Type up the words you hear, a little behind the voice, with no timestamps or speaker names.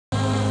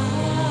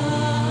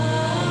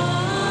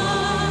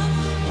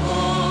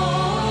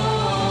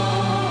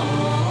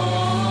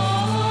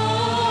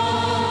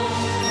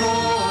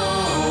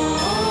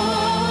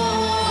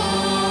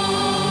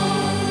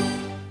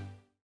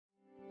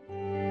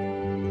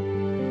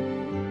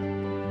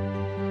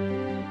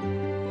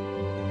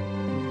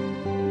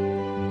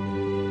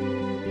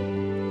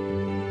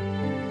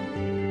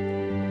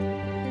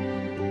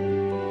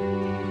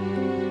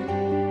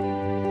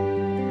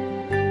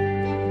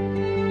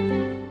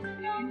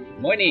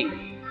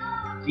Morning!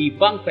 The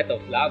Banquet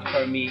of Love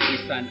for me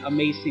is an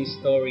amazing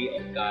story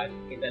of God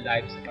in the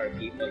lives of our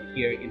people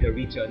here in the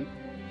region,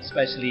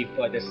 especially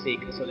for the sick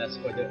as well as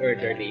for the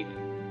elderly.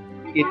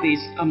 It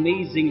is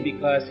amazing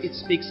because it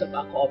speaks of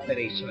a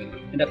cooperation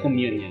and a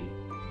communion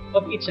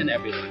of each and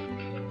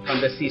everyone.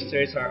 From the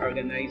sisters who are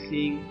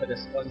organizing, to the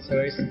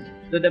sponsors,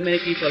 to the many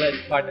people and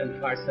part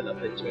and parcel of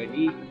the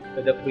journey,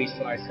 to the priests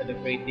who are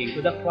celebrating,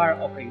 to the choir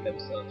offering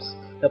themselves.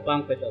 The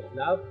Banquet of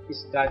Love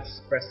is God's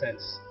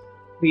presence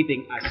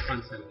feeding us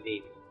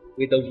constantly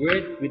with the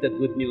word, with the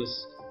good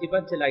news,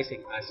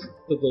 evangelizing us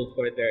to go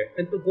further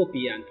and to go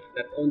beyond,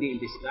 not only in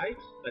this life,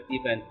 but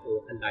even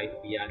to a life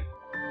beyond.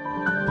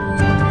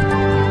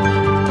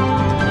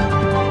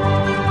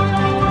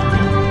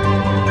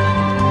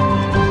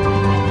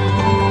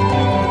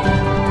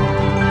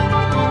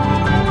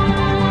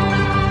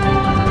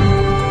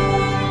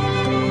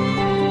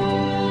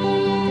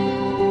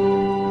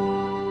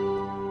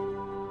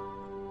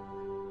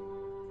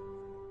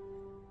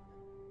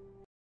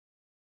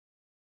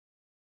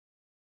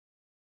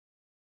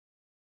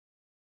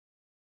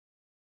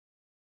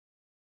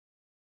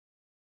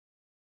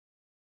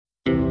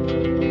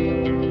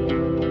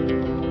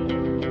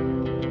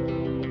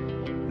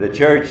 The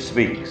Church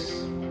Speaks,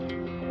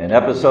 an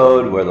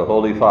episode where the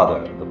Holy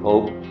Father, the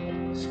Pope,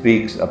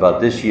 speaks about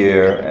this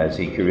year as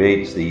he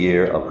creates the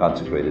year of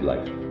consecrated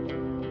life.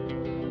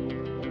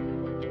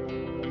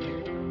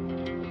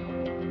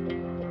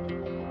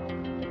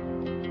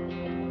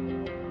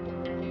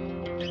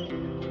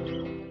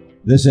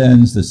 This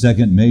ends the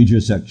second major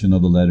section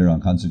of the letter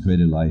on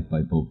consecrated life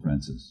by Pope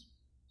Francis.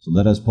 So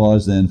let us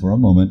pause then for a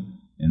moment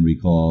and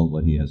recall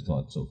what he has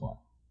taught so far.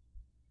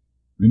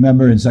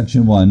 Remember, in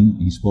section 1,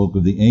 he spoke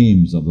of the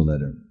aims of the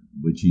letter,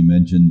 which he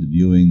mentioned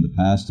viewing the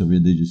past of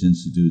religious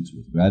institutes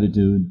with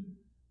gratitude,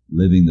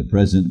 living the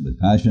present with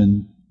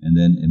passion, and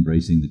then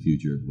embracing the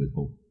future with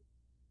hope.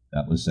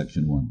 That was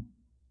section 1.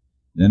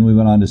 Then we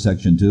went on to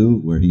section 2,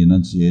 where he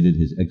enunciated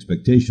his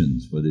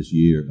expectations for this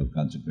year of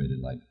consecrated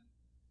life.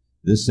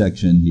 This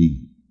section,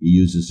 he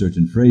uses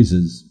certain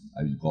phrases,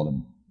 I would call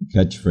them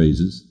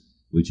catchphrases,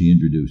 which he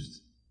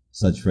introduced.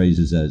 Such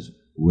phrases as,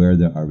 where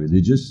there are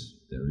religious,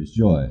 there is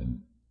joy,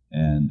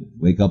 and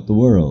wake up the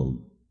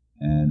world,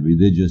 and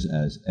religious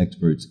as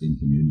experts in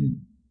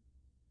communion.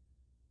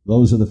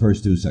 Those are the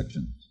first two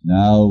sections.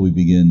 Now we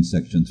begin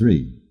section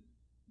 3,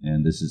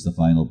 and this is the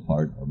final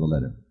part of the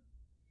letter.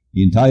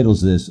 He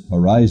entitles this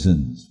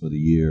Horizons for the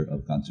Year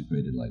of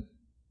Consecrated Life.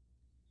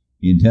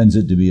 He intends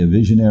it to be a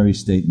visionary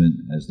statement,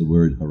 as the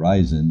word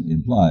horizon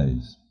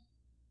implies.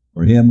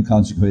 For him,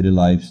 consecrated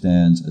life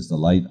stands as the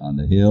light on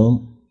the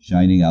hill,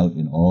 shining out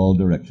in all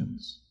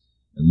directions,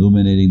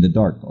 illuminating the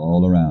dark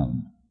all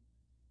around.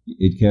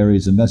 It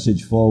carries a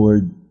message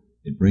forward.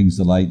 It brings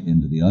the light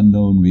into the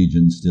unknown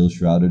region still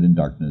shrouded in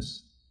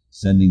darkness,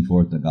 sending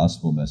forth the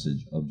gospel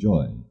message of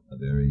joy, a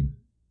very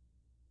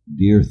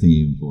dear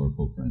theme for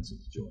Pope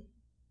Francis, joy.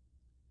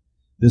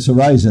 This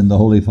horizon the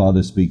Holy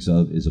Father speaks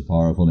of is a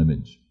powerful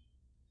image.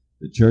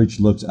 The Church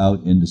looks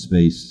out into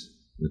space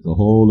with the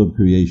whole of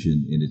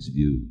creation in its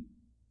view.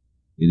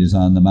 It is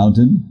on the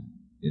mountain,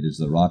 it is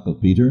the rock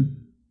of Peter,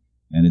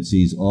 and it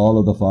sees all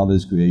of the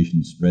Father's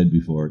creation spread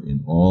before it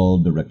in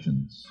all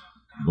directions,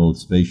 both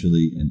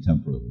spatially and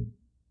temporally.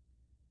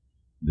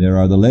 There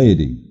are the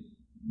laity,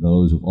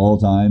 those of all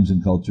times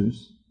and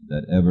cultures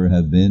that ever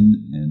have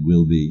been and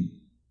will be.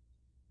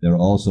 There are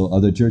also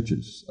other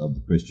churches of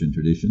the Christian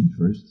tradition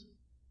first,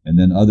 and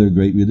then other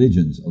great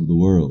religions of the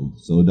world,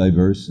 so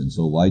diverse and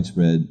so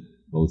widespread,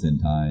 both in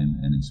time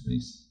and in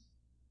space.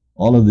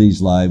 All of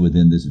these lie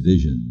within this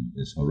vision,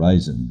 this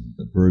horizon,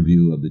 the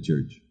purview of the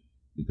Church,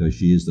 because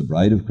she is the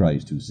bride of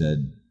Christ who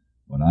said,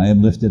 when I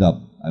am lifted up,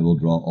 I will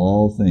draw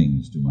all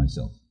things to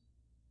myself.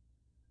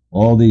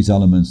 All these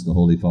elements the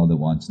Holy Father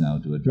wants now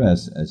to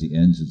address as he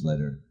ends his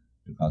letter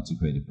to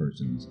consecrated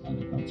persons on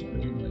the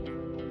consecrated life.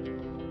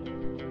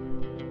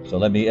 So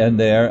let me end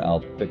there.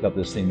 I'll pick up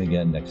this theme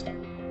again next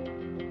time.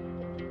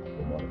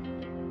 Good morning.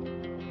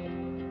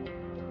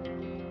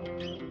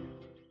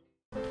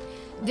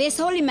 This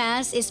Holy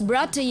Mass is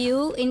brought to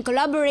you in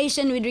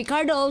collaboration with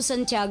Ricardo O.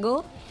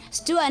 Santiago,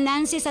 Stu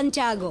Anansi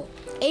Santiago,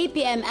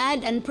 APM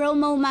Ad and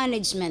Promo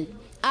Management,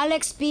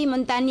 Alex P.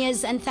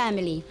 Montañez and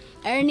Family,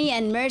 Ernie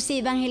and Mercy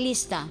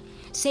Evangelista,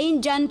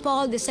 St. John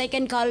Paul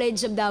II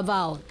College of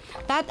Davao,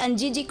 Pat and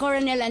Gigi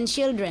Coronel and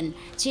Children,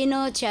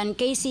 Chino, Chan,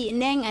 Casey,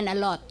 Neng and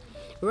Alot,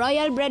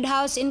 Royal Bread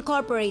House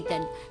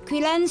Incorporated,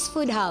 Quilans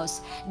Food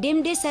House,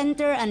 Dimdi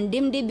Center and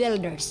Dimdi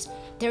Builders,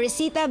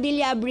 Teresita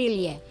Villa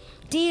Abrilie,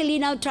 T.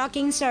 Linaw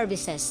Trucking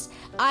Services,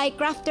 I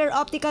Crafter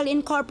Optical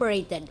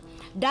Incorporated,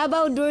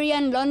 Davao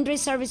Durian Laundry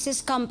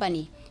Services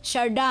Company,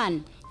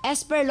 Shardan,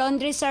 Esper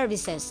Laundry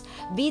Services,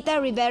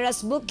 Vita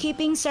Rivera's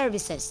Bookkeeping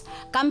Services,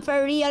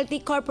 Camper Realty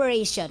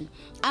Corporation,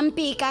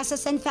 Ampi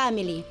Casas and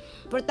Family,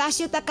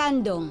 Portasio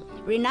Takandong,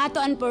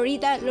 Renato and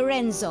Porita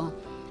Lorenzo,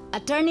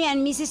 Attorney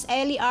and Mrs.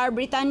 Ellie R.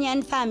 Britannia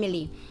and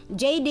Family,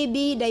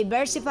 JDB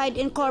Diversified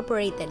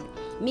Incorporated,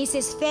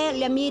 Mrs.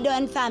 Fe Lamido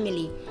and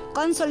Family,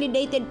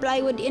 Consolidated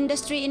Plywood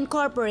Industry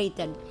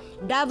Incorporated,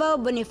 Davao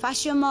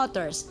Bonifacio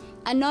Motors,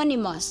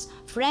 Anonymous,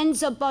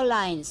 Friends of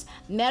Paulines,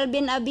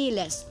 Melvin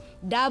Abiles,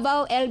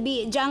 Davao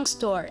LB Junk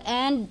Store,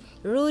 and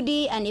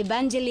Rudy and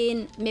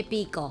Evangeline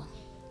Mepico.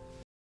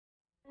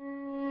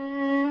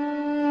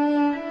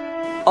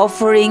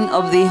 Offering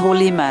of the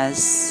Holy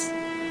Mass.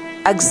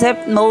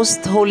 Accept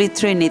Most Holy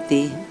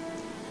Trinity.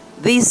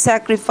 This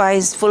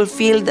sacrifice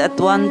fulfilled at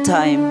one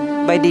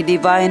time by the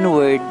divine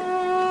word,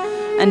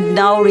 and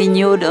now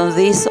renewed on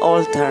this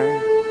altar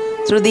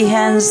through the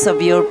hands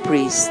of your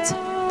priest.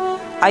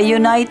 I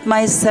unite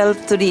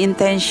myself to the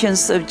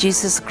intentions of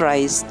Jesus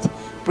Christ,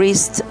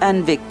 priest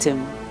and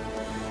victim,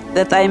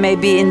 that I may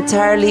be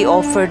entirely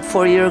offered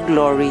for your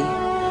glory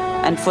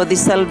and for the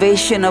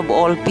salvation of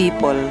all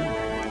people.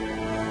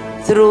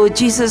 Through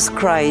Jesus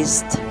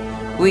Christ,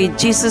 with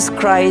Jesus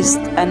Christ,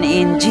 and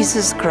in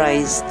Jesus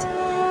Christ,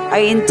 I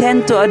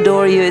intend to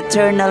adore your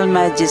eternal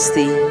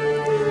majesty,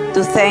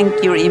 to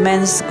thank your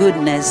immense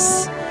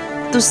goodness,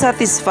 to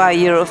satisfy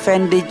your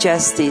offended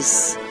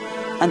justice,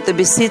 and to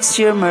beseech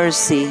your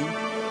mercy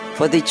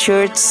for the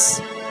Church,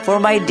 for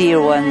my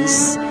dear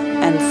ones,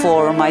 and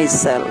for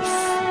myself.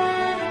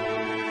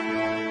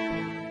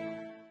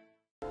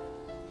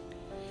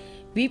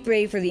 We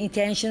pray for the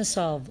intentions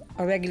of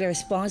our regular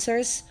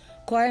sponsors,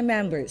 choir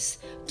members,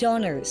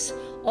 donors,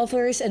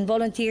 offerers, and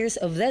volunteers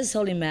of this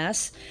Holy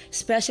Mass,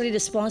 especially the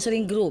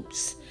sponsoring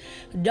groups,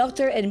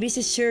 Dr. and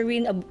Mrs.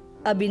 Sherwin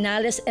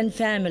Abinales and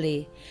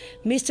family,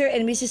 Mr.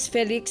 and Mrs.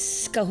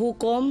 Felix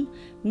Cahucom,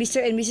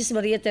 Mr. and Mrs.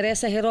 Maria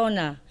Teresa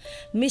Herona,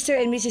 Mr.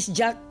 and Mrs.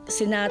 Jack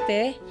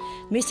Sinate,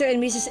 Mr.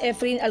 and Mrs.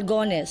 Efrain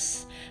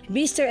Algones,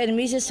 Mr. and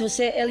Mrs.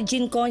 Jose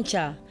Elgin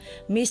Concha,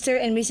 Mr.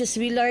 and Mrs.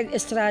 Willard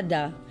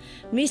Estrada,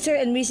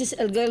 Mr. and Mrs.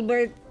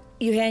 Elgilbert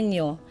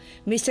Eugenio,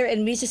 Mr.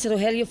 and Mrs.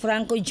 Rogelio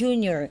Franco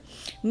Jr.,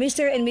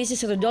 Mr. and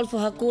Mrs. Rodolfo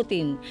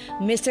Hakutin,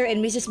 Mr. and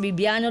Mrs.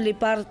 Bibiano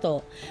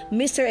Liparto,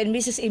 Mr. and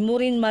Mrs.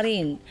 Imurin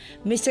Marin,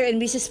 Mr. and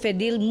Mrs.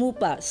 Fedil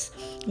Mupas,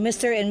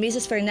 Mr. and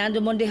Mrs.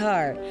 Fernando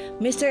Mondejar,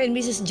 Mr. and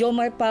Mrs.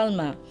 Jomar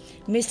Palma,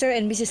 Mr.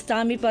 and Mrs.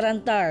 Tammy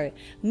Parantar,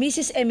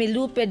 Mrs.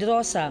 Emilu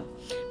Pedrosa,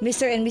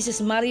 Mr. and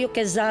Mrs. Mario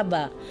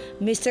Quezaba,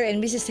 Mr.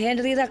 and Mrs.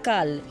 Henry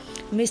Racal,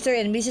 Mr.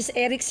 and Mrs.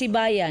 Eric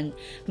Sibayan,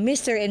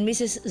 Mr. and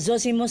Mrs.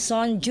 Zosimo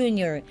Son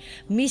Jr.,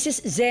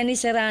 Mrs. Zenny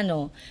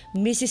Serrano,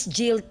 Mrs.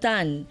 Jill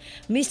Tan,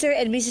 Mr.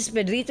 and Mrs.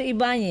 Pedrito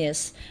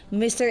Ibanez,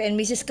 Mr. and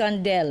Mrs.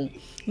 Candel,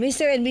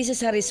 Mr. and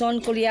Mrs.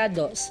 Harrison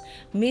Coliados,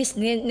 Miss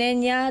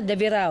Nenya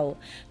Davirao,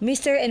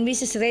 Mr. and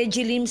Mrs.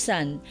 Reggie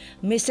Limsan,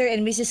 Mr.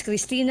 and Mrs.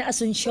 Cristina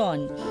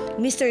Asuncion,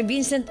 Mr.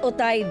 Vincent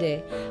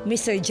Otaide,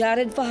 Mr.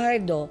 Jared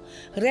Fajardo,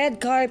 Red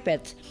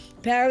Carpet,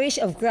 Parish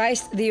of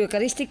Christ the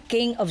Eucharistic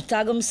King of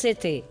Tagum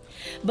City,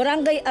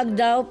 Barangay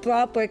Agdao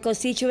proper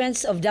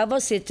constituents of Davao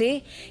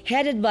City,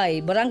 headed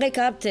by Barangay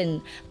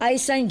Captain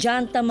Aisan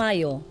John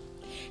Tamayo.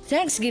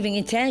 Thanksgiving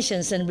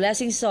intentions and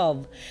blessings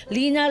of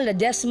Lina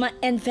Ledesma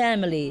and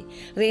family,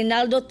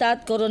 Reynaldo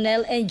Tat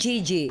Coronel and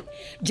Gigi,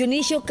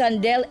 Junicio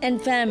Candel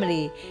and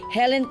family,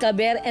 Helen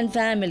Caber and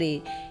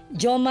family,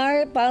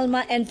 Jomar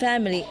Palma and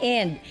family,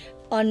 and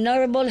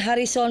Honorable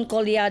Harrison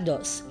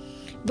Coliados.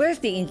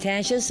 Birthday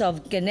intentions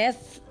of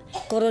Kenneth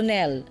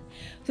Coronel,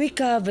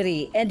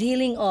 recovery and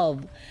healing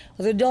of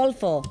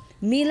Rodolfo,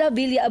 Mila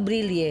Villa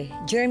Abrilie,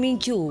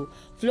 Jermaine Chu,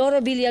 Flora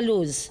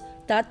Villaluz,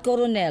 Tat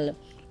Coronel,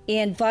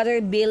 and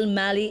Father Bill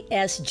Mali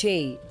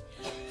S.J.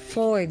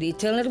 For the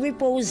eternal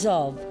repose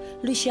of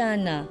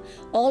Luciana,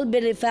 all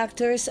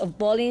benefactors of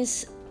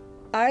Paulines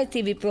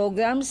RTV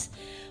programs,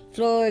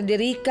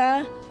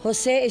 Florderica,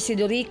 Jose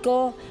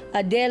Isidorico,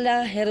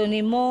 Adela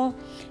Jeronimo,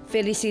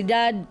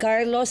 Felicidad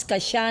Carlos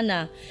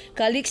Casiana,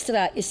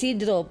 Calixtra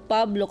Isidro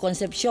Pablo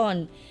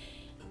Concepcion,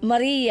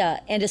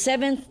 Maria, and the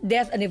 7th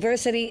death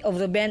anniversary of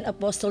Ruben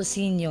Apostol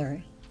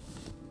Sr.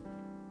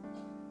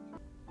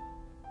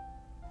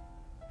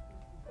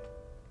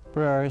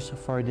 Prayers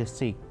for the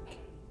sick.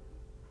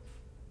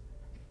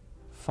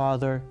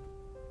 Father,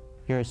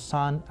 your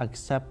Son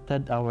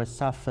accepted our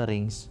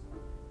sufferings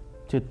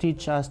to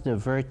teach us the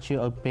virtue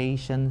of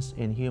patience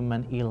in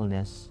human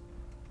illness.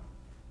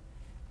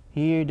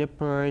 Hear the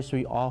prayers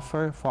we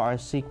offer for our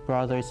sick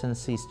brothers and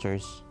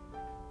sisters.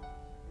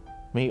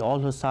 May all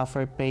who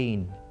suffer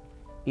pain,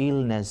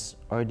 illness,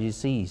 or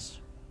disease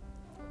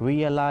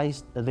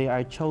realize that they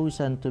are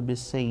chosen to be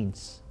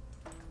saints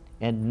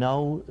and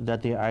know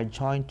that they are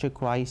joined to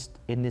Christ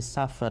in his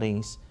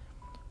sufferings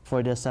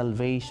for the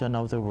salvation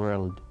of the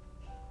world,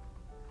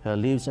 who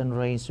lives and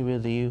reigns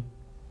with you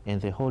in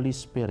the Holy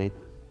Spirit,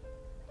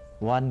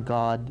 one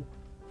God,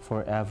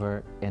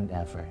 forever and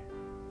ever.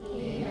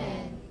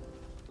 Amen.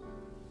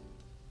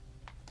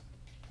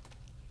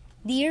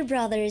 Dear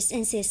brothers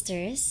and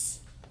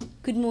sisters,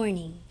 good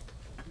morning.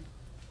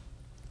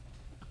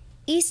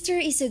 Easter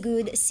is a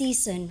good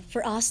season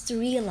for us to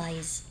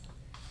realize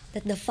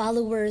that the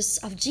followers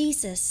of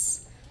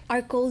Jesus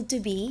are called to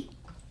be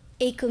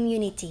a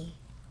community.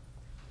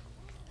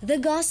 The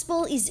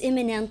gospel is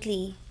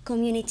eminently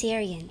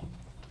communitarian.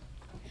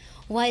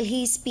 While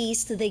he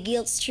speaks to the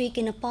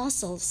guilt-stricken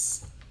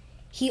apostles,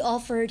 He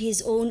offered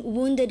his own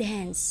wounded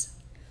hands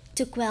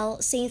to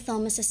quell St.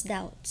 Thomas's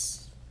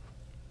doubts.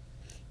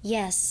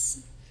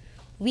 Yes,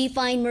 we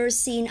find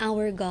mercy in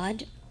our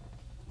God,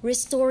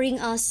 restoring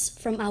us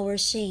from our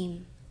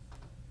shame,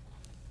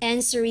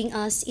 answering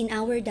us in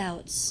our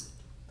doubts,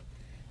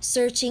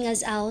 searching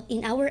us out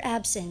in our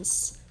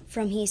absence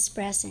from his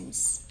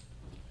presence.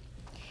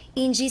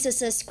 In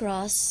Jesus'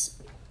 cross,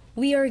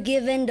 we are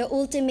given the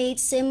ultimate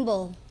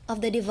symbol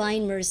of the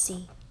divine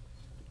mercy.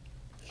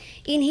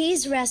 In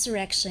his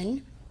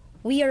resurrection,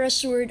 we are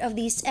assured of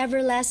this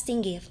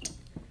everlasting gift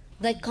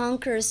that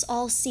conquers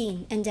all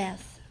sin and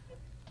death.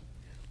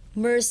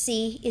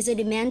 Mercy is a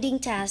demanding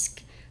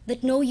task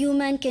that no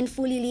human can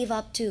fully live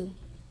up to.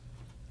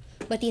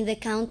 But in the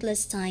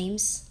countless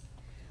times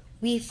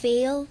we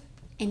fail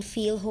and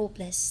feel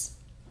hopeless,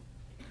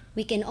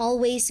 we can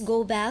always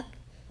go back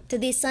to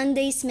this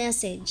Sunday's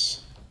message.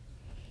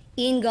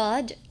 In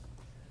God,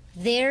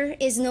 there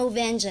is no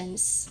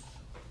vengeance,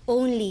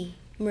 only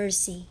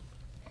mercy.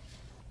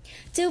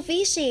 To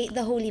officiate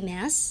the Holy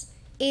Mass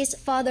is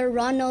Father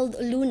Ronald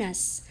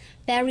Lunas,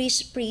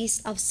 Parish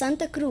Priest of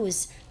Santa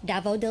Cruz,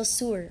 Davao del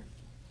Sur.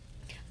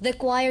 The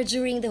choir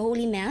during the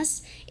Holy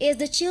Mass is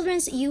the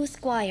Children's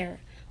Youth Choir,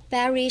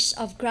 Parish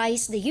of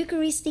Christ the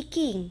Eucharistic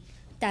King,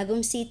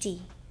 Tagum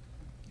City.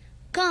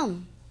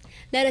 Come,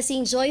 let us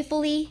sing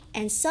joyfully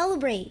and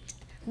celebrate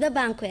the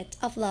banquet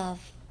of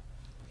love.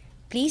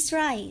 Please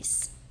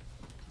rise.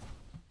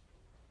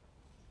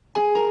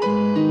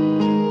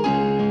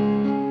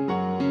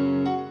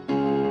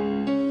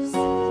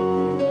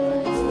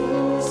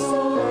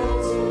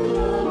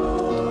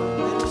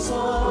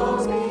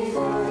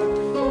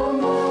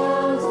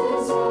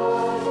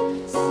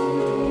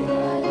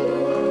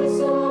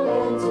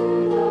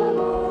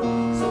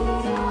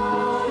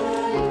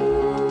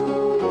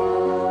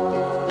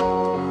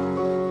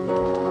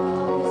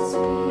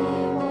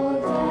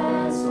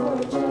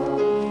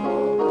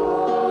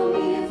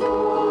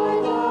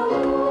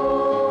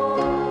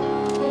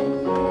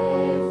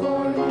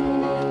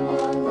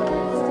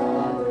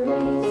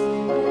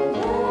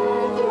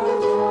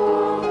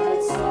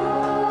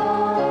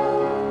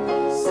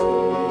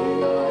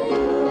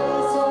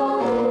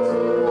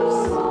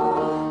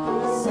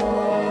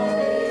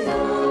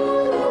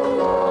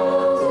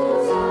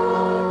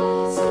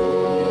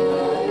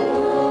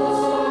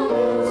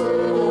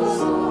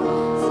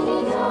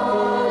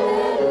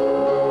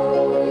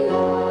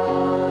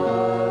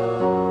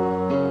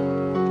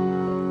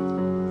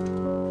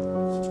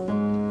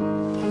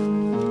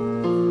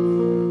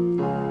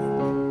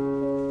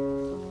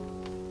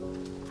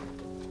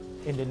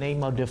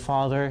 Of the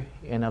Father,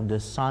 and of the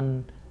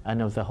Son,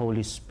 and of the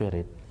Holy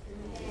Spirit.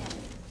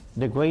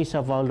 The grace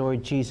of our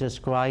Lord Jesus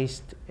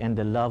Christ, and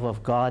the love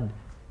of God,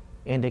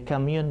 and the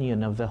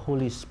communion of the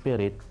Holy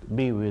Spirit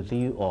be with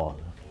you all.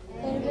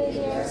 And with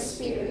your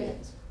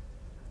spirit.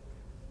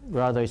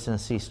 Brothers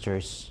and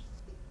sisters,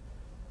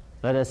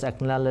 let us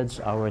acknowledge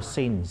our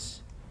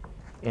sins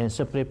and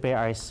so prepare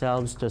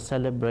ourselves to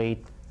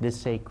celebrate the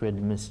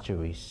sacred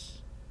mysteries.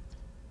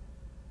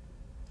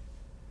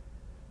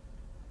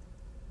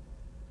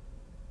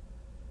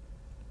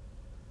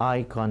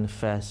 I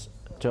confess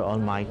to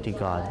Almighty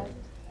God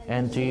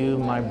and to you,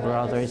 my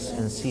brothers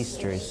and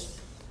sisters,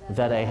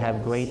 that I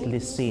have greatly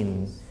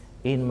sinned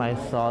in my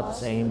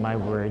thoughts and in my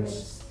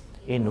words,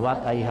 in what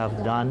I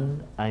have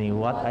done and in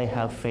what I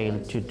have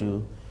failed to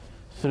do,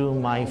 through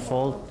my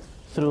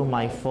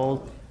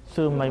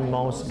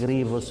most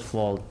grievous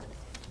fault.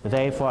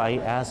 Therefore I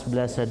ask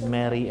Blessed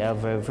Mary,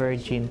 ever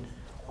Virgin,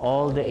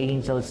 all the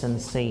angels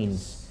and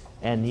saints,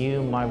 and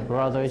you, my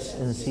brothers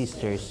and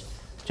sisters,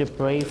 to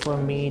pray for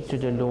me to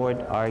the Lord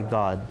our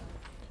God.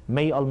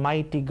 May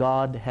Almighty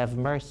God have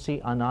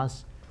mercy on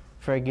us,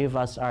 forgive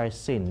us our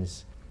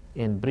sins,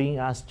 and bring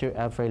us to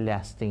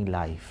everlasting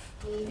life.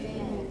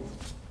 Amen.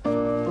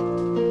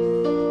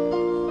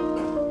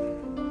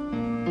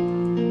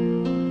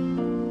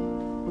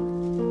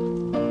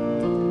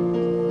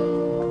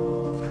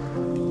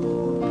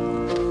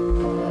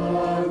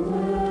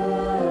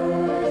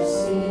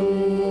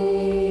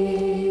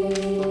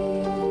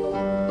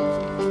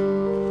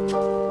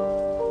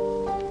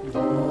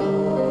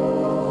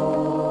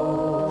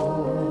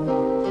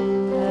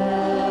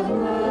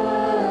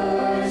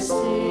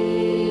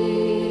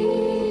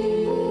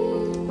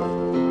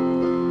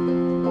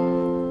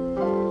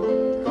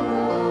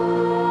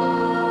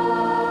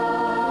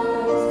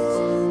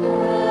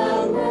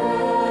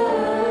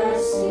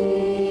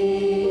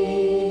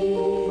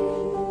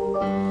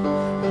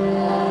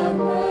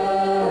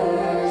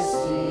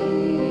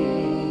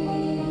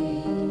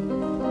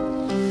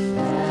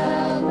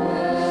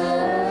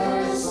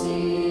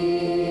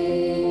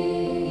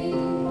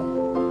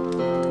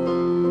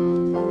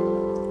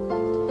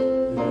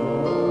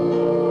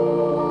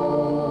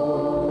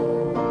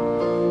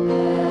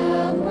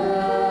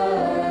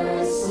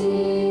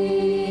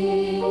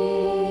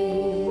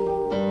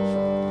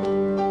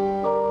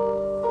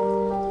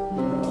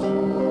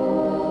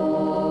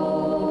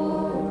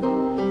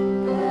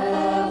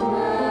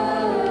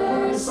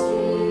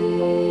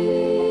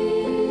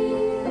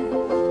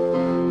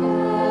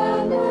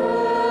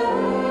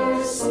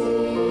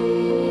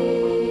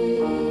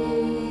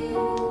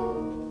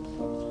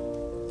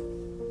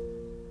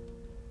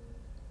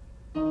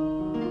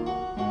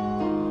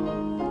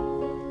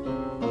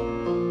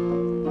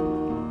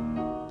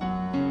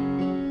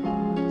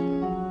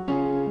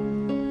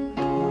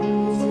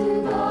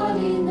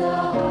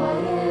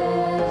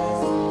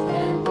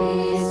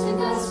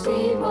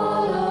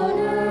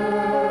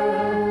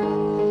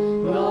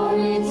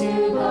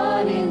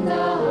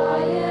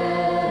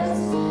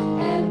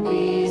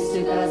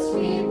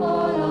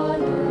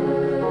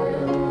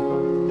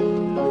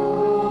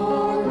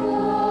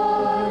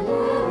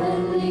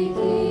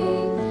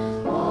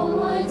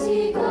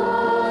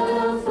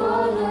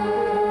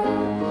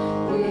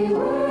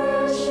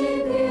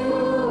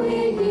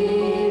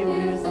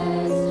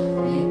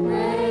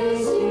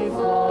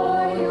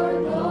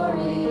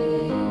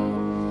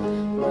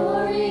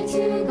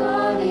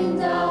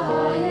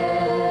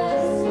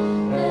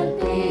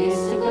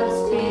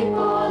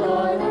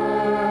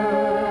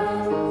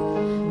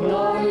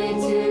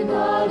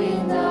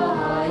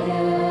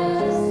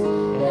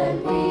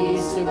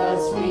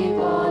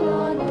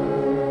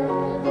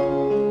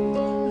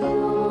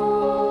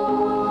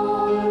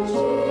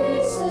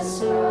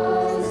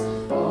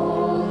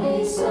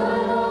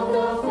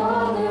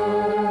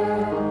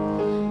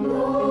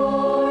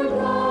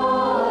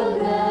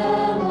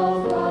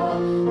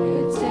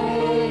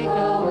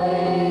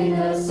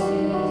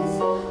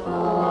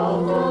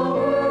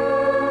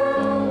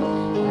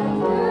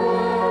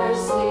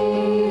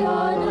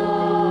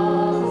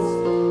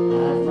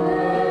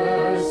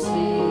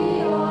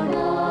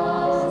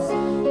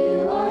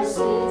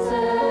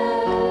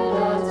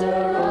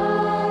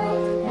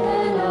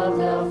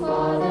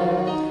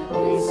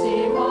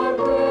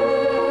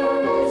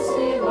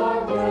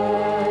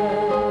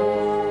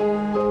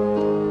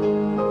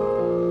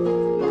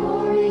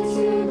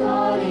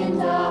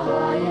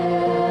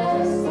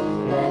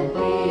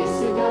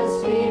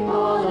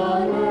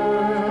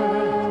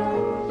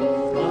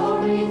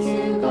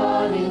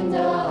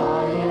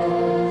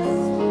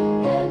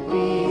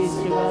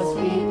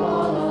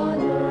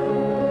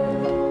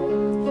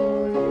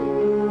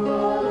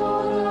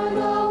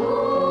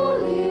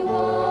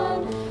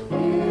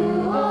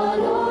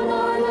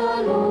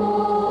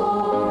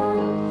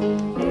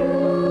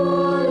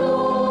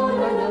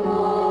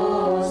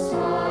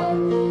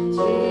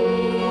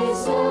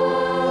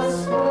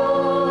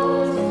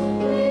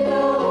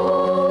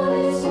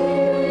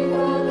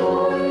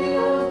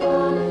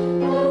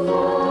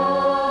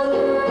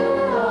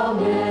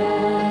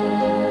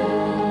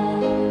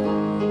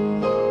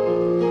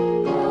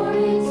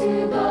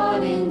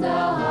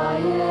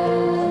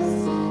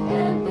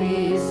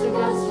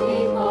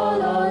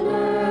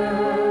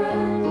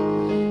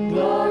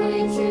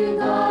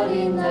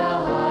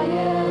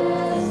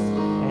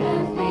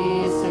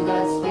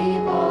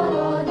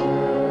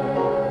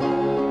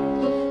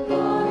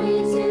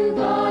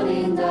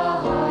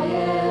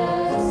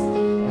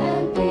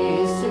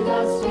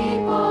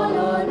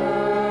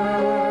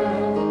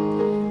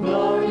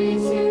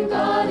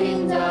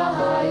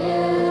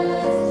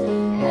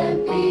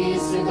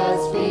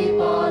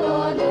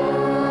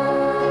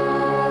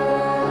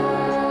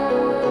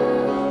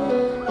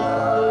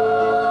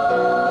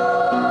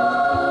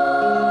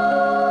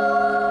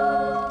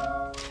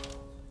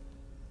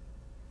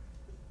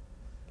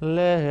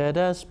 Let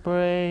us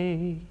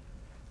pray.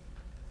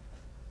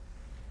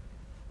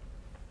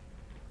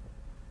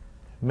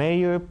 May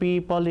your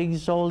people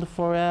exult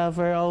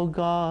forever, O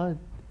God,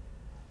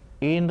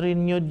 in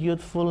renewed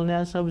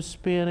youthfulness of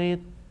spirit,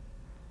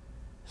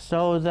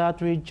 so that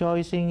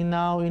rejoicing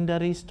now in the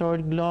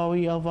restored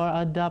glory of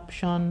our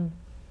adoption,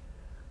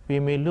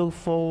 we may look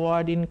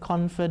forward in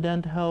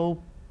confident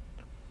hope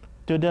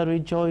to the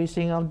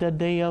rejoicing of the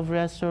day of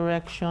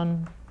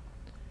resurrection.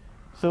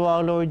 Through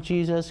our Lord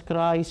Jesus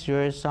Christ,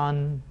 your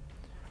Son,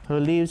 who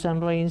lives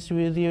and reigns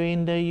with you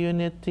in the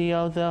unity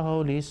of the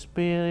Holy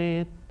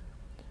Spirit,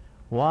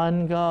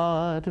 one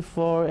God,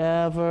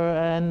 forever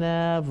and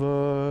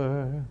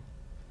ever.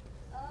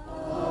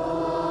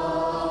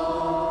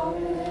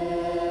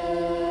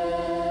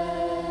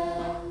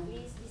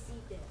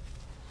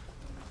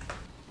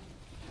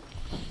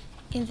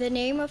 In the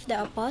name of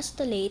the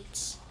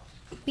apostolates,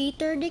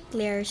 Peter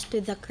declares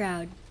to the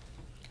crowd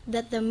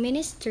that the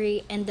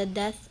ministry and the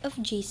death of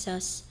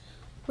Jesus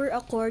were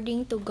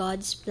according to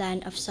God's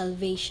plan of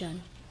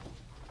salvation.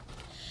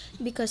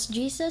 Because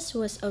Jesus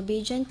was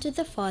obedient to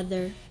the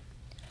Father,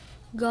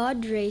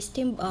 God raised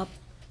him up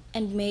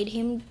and made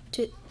him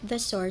to the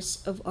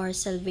source of our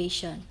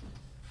salvation.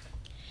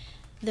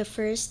 The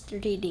first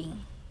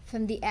reading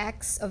from the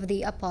Acts of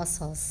the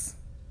Apostles.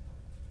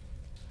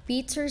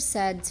 Peter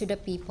said to the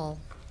people,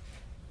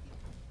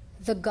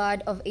 "The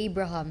God of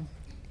Abraham,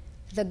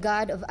 the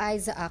God of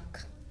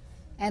Isaac,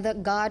 and the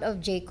God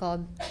of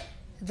Jacob,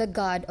 the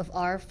God of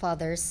our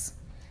fathers,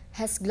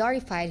 has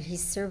glorified his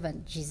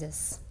servant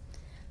Jesus,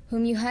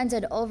 whom you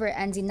handed over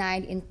and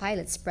denied in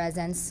Pilate's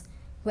presence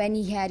when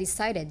he had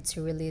decided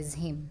to release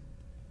him.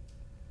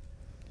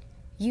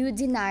 You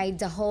denied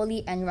the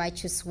holy and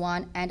righteous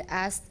one and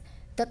asked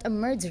that a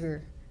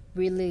murderer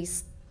be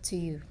released to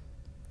you.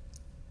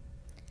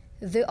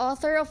 The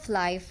author of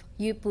life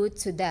you put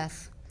to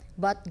death,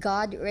 but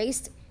God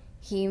raised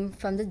him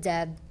from the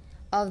dead.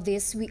 Of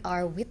this we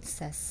are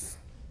witnesses.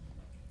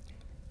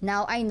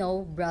 Now I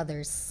know,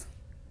 brothers,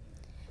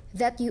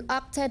 that you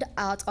acted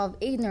out of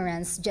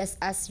ignorance just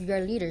as your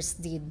leaders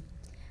did,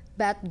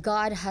 but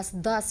God has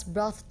thus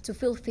brought to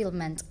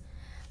fulfillment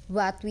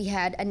what we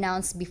had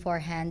announced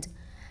beforehand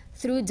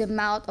through the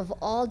mouth of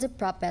all the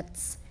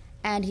prophets,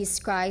 and his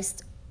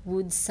Christ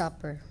would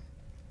suffer.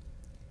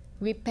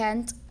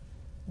 Repent,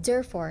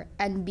 therefore,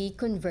 and be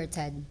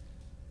converted,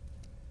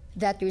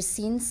 that your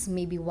sins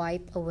may be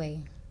wiped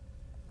away."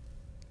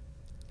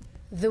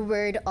 The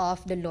word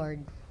of the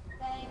Lord.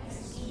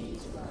 Thanks be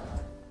to God.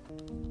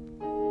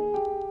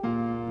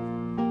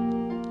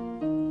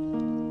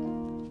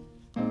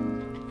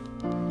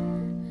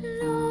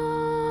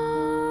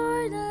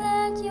 Lord,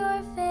 let your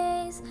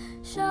face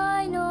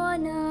shine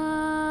on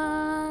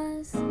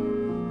us.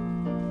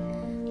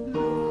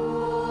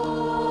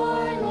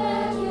 Lord,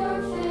 let your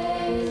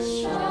face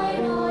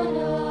shine on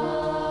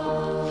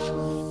us.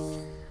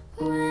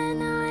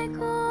 When I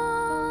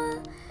call,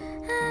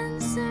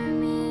 answer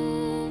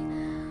me,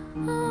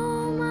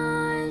 oh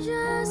my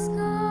just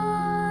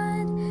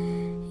God.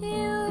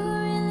 You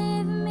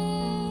relieve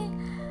me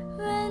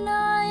when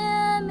I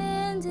am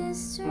in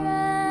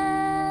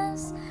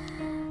distress.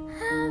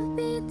 Have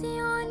pity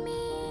on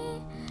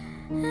me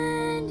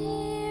and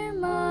hear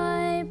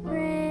my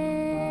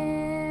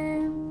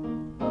prayer.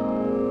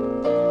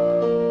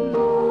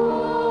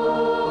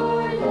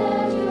 Lord,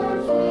 let your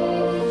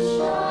face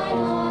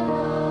shine on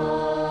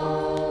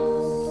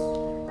us.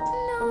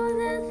 Know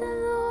that the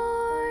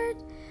Lord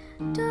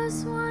does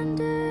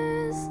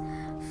wonders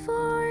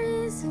for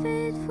his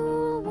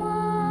faithful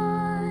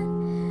one.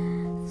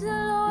 The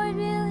Lord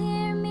will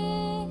hear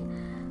me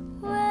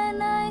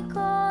when I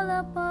call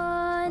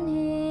upon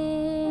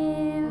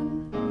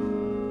him.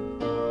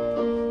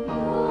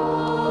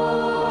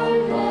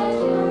 Lord, let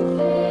your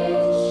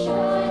face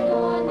shine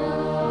on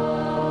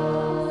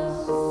us.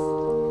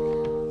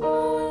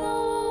 Oh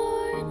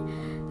Lord,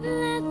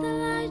 let the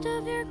light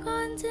of your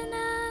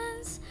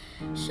countenance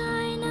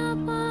shine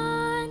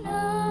upon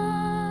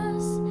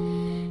us.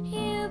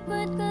 You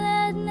put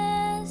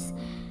gladness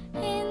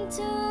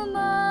into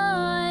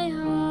my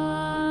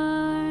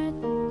heart.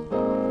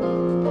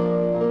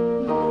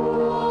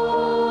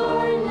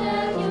 Lord,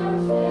 let your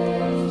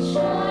face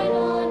shine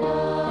on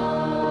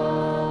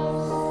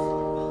us.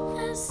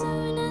 As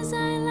soon as I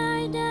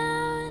lie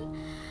down,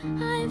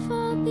 I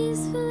fall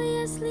peacefully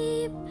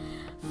asleep,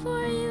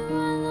 for you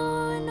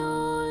alone, O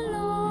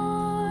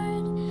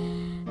Lord,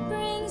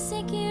 bring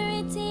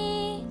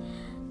security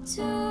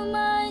to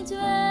my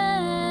dwelling.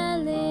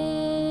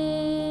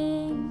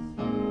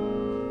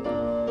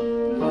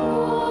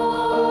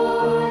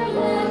 Lord,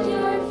 let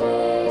your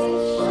face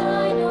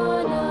shine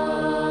on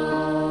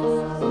us.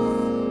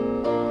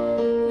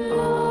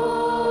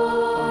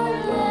 Lord,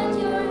 let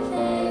your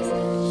face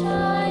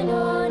shine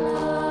on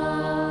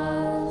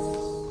us.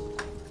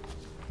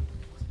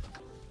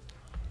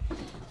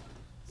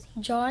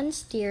 John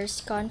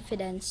stirs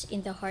confidence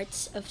in the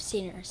hearts of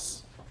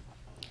sinners.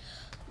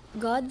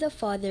 God the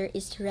Father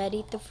is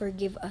ready to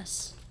forgive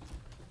us,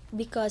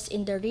 because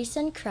in the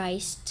risen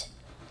Christ,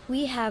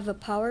 we have a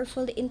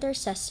powerful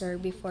intercessor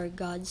before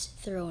God's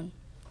throne.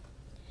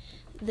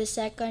 The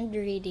second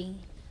reading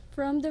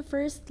from the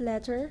first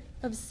letter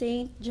of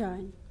St.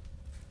 John.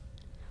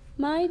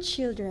 My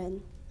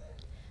children,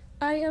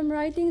 I am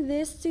writing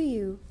this to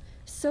you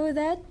so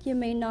that you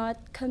may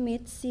not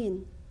commit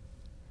sin.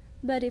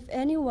 But if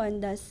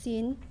anyone does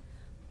sin,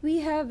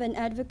 we have an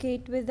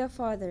advocate with the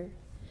Father,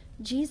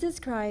 Jesus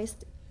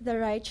Christ, the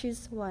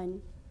righteous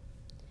one.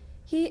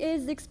 He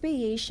is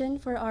expiation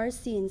for our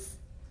sins,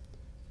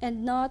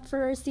 and not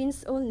for our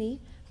sins only,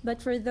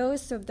 but for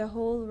those of the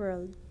whole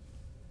world.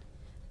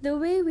 The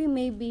way we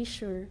may be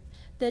sure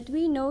that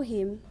we know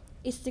him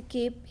is to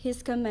keep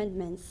his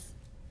commandments.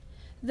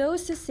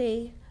 Those who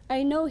say,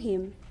 I know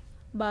him,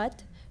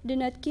 but do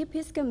not keep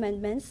his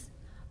commandments,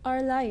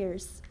 are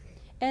liars,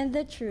 and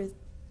the truth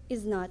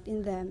is not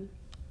in them.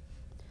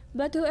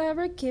 But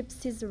whoever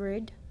keeps his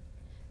word,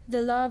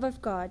 the love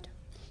of God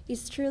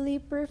is truly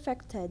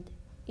perfected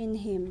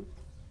in him.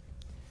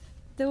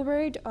 The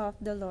word of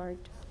the Lord.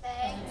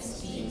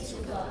 Thanks be to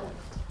God.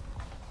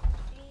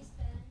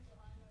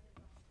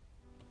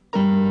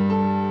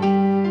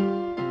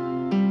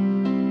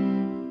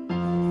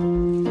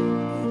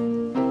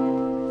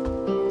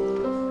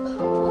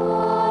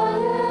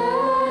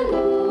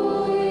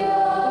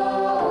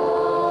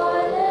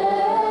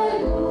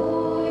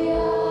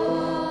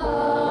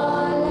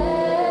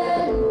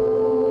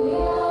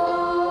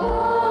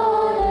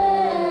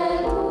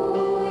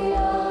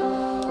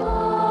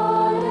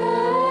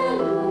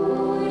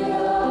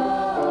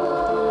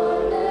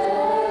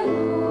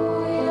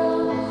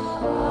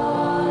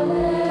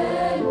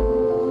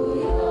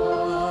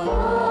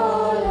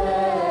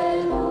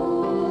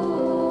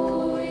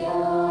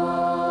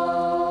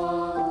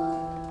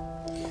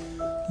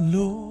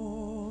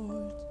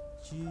 Lord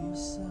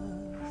Jesus,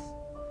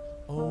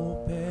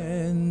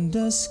 open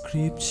the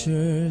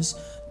scriptures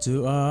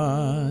to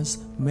us,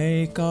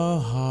 make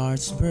our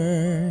hearts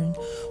burn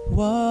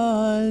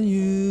while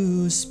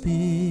you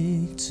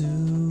speak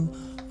to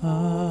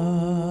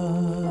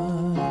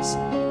us.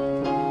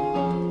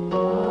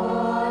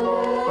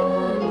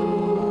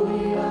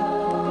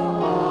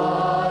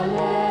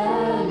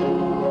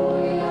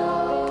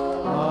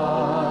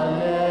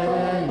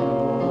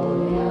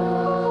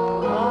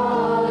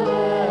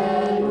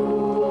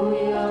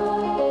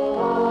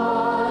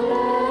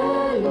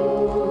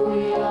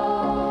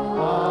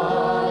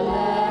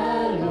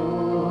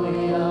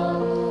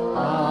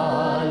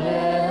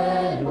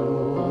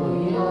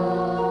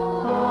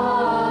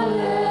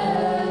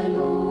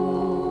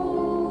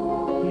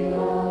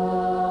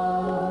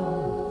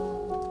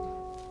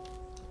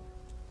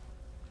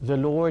 The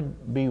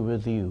Lord be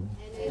with you.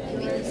 And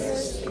with your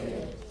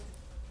spirit.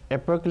 A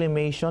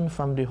proclamation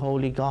from the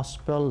Holy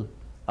Gospel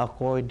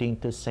according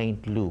to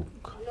St.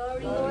 Luke.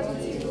 Glory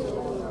to you,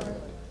 Lord.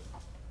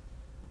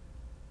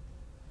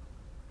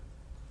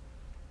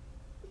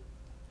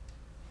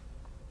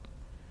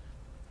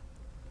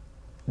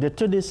 The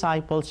two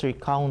disciples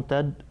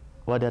recounted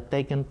what had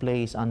taken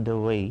place on the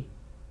way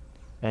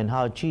and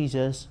how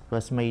Jesus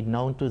was made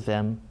known to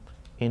them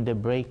in the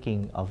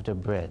breaking of the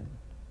bread.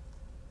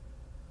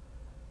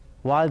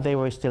 While they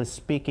were still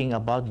speaking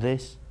about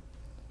this,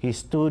 he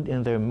stood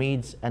in their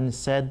midst and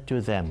said to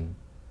them,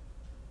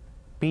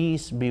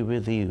 "Peace be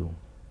with you."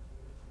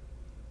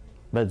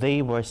 But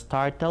they were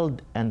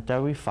startled and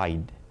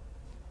terrified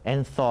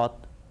and thought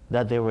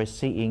that they were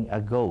seeing a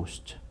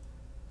ghost.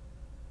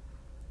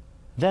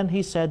 Then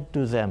he said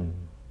to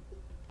them,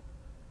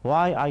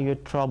 "Why are you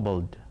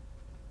troubled?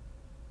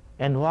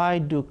 And why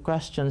do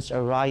questions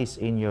arise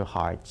in your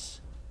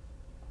hearts?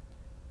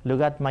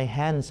 Look at my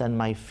hands and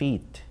my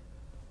feet,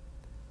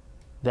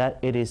 that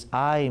it is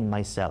I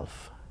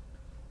myself.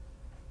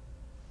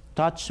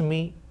 Touch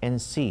me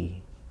and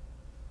see,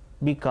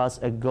 because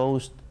a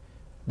ghost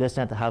does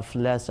not have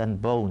flesh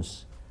and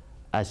bones,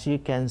 as you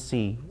can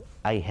see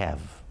I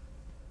have."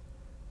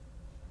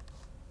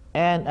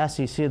 And as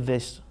he said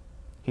this,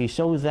 he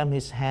showed them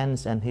his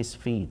hands and his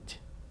feet.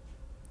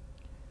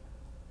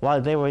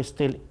 While they were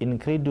still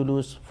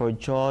incredulous for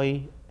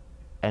joy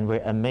and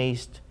were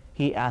amazed,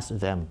 he asked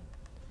them,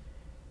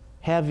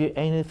 "Have you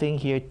anything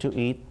here to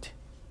eat?"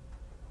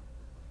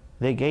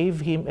 They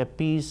gave him a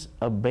piece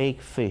of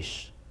baked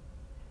fish.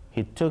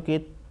 He took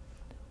it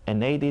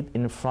and ate it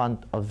in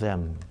front of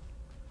them.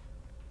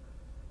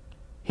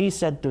 He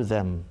said to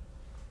them,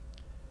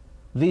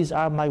 "These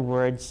are my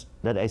words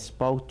that I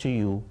spoke to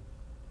you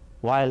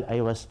while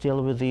I was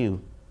still with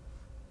you,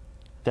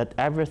 that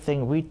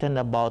everything written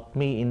about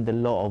me in the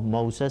law of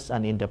Moses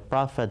and in the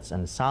prophets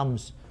and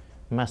Psalms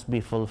must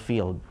be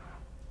fulfilled."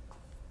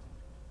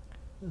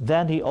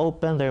 Then he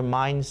opened their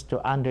minds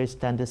to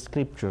understand the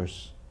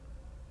scriptures.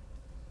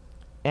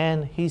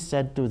 And he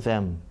said to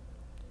them,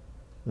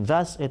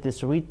 "Thus it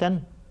is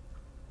written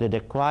that the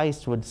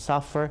Christ would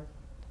suffer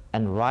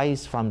and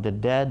rise from the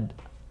dead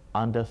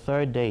on the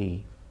third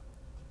day,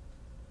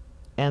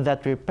 and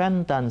that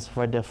repentance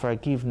for the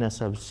forgiveness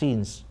of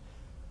sins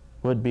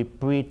would be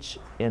preached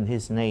in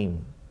his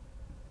name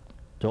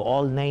to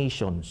all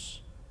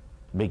nations,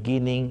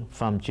 beginning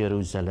from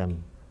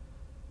Jerusalem."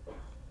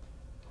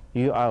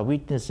 you are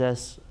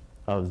witnesses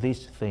of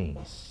these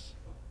things.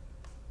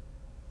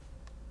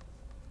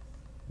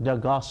 The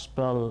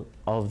Gospel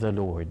of the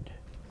Lord.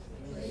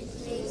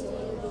 Praise the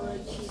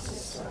Lord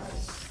Jesus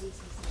Christ.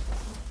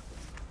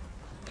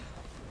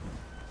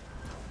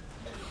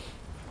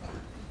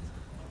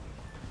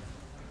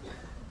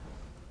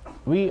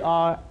 We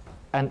are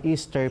an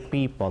Easter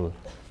people,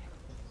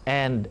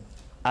 and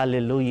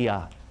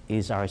Alleluia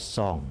is our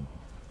song.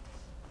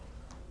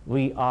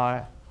 We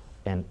are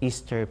an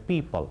Easter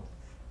people,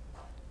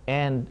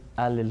 and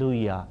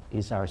Alleluia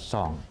is our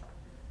song.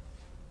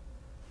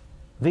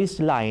 This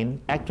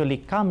line, actually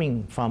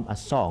coming from a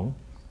song,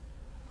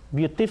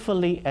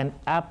 beautifully and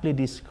aptly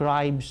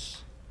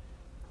describes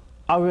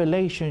our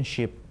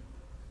relationship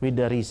with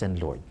the risen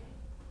Lord.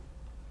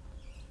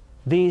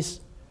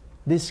 This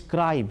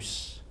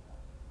describes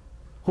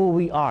who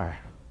we are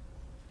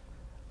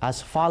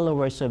as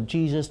followers of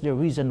Jesus, the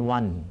risen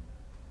one,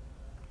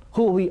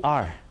 who we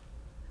are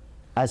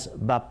as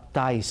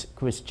baptized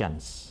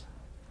Christians.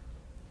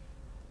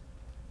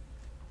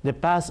 The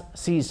past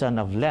season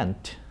of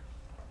Lent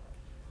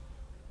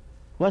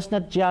was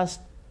not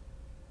just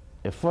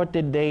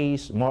 40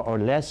 days, more or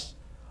less,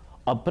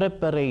 of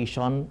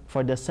preparation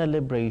for the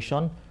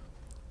celebration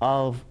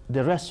of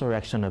the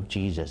resurrection of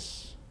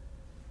Jesus.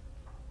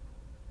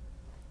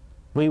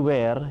 We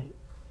were,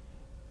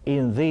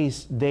 in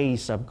these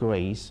days of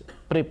grace,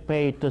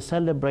 prepared to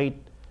celebrate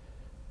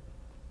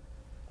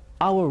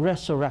our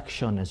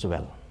resurrection as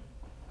well.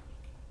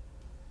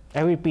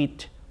 I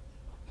repeat,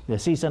 the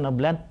season of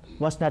Lent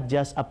was not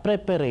just a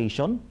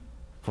preparation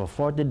for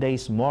 40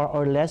 days, more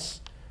or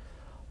less,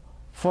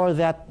 for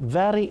that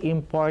very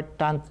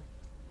important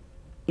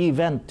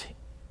event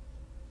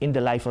in the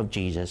life of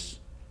Jesus,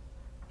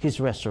 his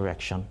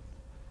resurrection,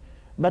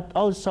 but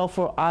also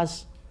for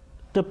us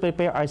to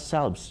prepare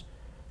ourselves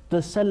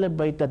to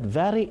celebrate that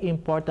very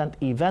important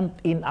event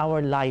in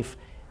our life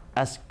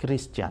as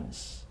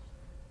Christians,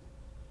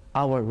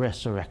 our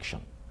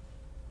resurrection.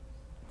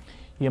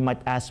 You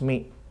might ask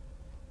me,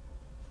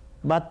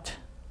 but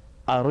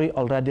are we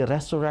already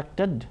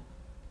resurrected?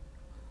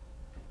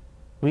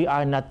 We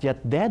are not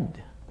yet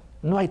dead.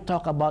 No, I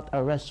talk about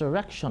a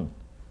resurrection.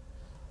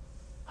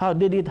 How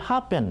did it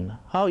happen?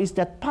 How is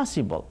that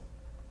possible?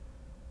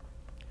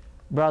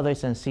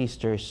 Brothers and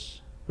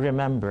sisters,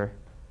 remember,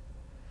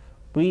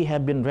 we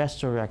have been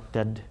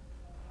resurrected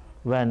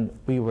when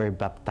we were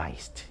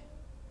baptized.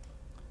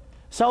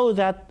 So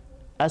that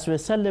as we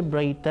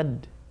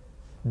celebrated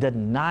the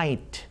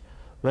night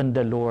when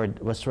the Lord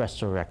was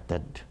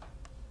resurrected,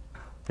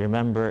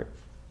 remember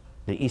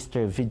the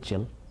Easter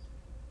Vigil,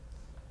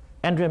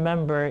 and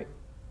remember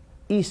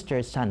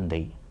Easter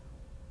Sunday,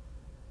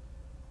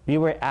 we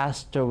were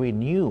asked to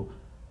renew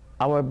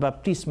our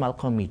baptismal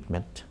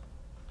commitment,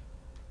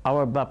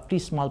 our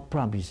baptismal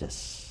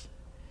promises,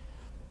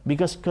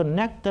 because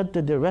connected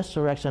to the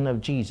resurrection of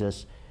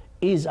Jesus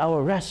is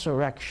our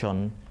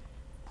resurrection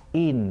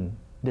in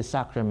the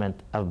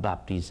sacrament of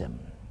baptism.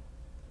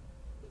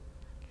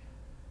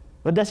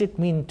 What does it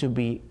mean to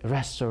be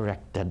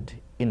resurrected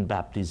in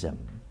baptism?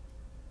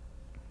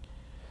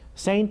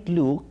 Saint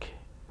Luke,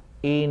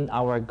 in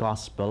our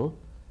Gospel,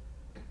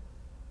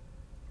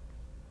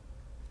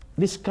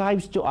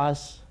 describes to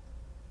us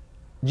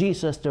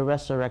Jesus, the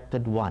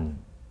resurrected one,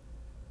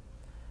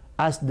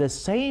 as the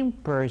same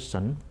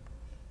person,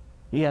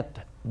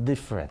 yet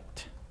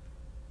different.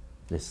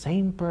 The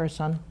same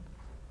person,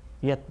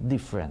 yet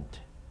different.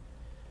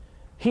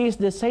 He is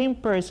the same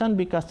person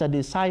because the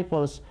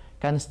disciples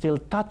can still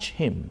touch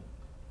him.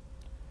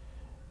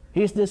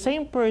 He is the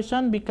same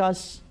person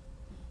because,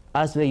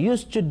 as they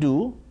used to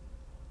do,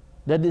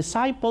 the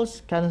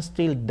disciples can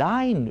still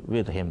dine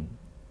with him.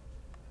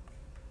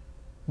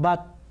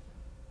 But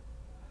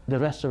the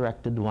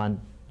resurrected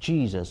one,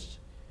 Jesus,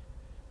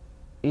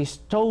 is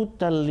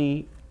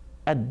totally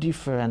a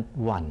different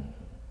one.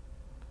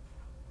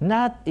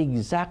 Not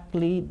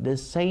exactly the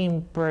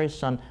same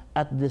person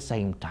at the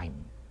same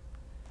time.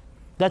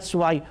 That's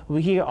why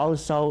we hear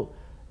also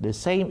the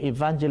same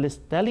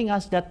evangelist telling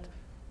us that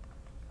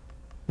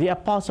the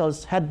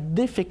apostles had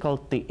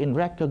difficulty in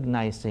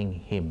recognizing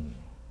him.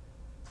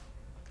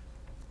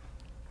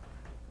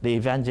 The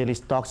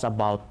evangelist talks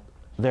about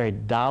their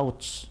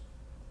doubts,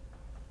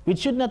 which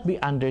should not be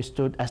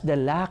understood as the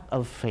lack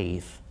of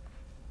faith,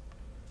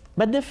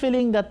 but the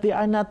feeling that they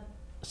are not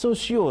so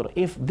sure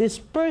if this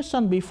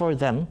person before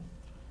them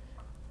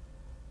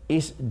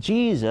is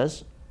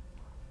Jesus,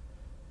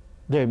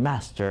 their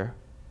master,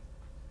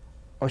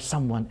 or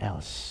someone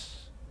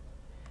else.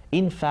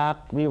 In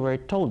fact, we were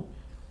told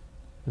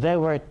they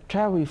were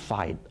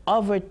terrified,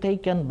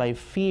 overtaken by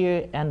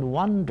fear and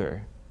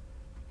wonder.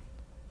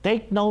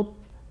 Take note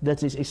that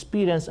this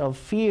experience of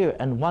fear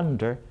and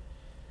wonder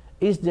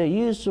is the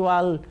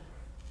usual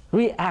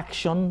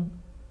reaction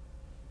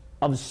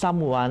of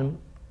someone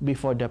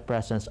before the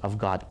presence of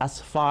God, as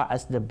far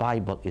as the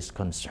Bible is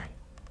concerned.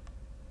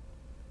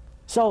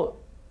 So,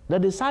 the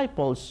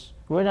disciples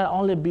were not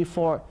only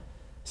before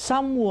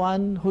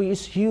someone who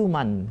is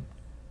human,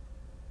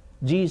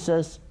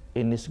 Jesus,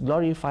 in his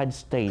glorified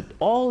state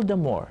all the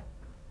more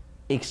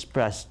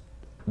expressed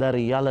the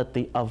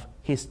reality of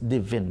his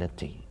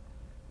divinity.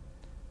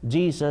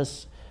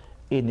 Jesus,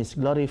 in his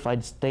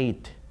glorified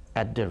state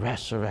at the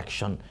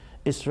resurrection,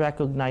 is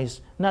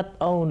recognized not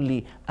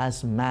only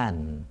as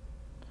man,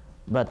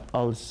 but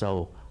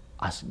also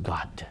as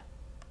God.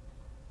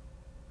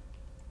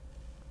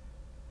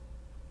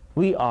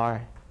 We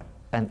are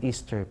an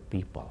Easter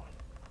people.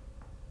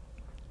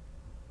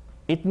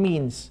 It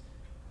means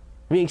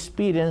we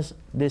experience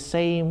the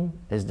same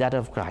as that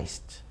of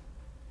Christ.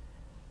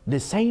 The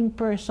same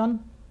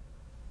person,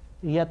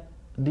 yet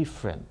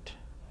different.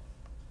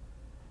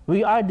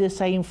 We are the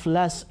same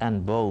flesh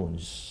and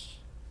bones,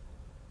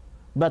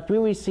 but we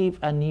receive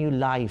a new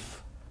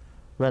life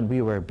when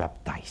we were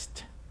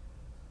baptized.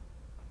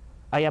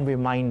 I am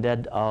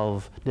reminded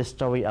of the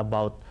story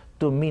about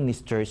two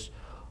ministers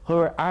who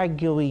were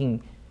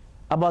arguing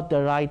about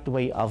the right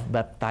way of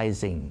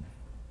baptizing.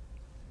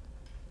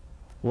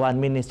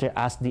 One minister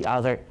asked the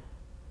other,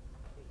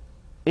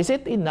 "Is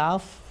it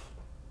enough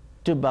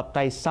to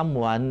baptize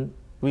someone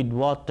with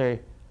water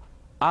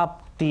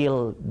up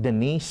till the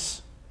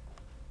knees?"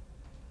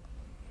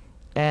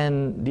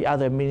 And the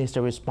other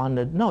minister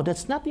responded, "No,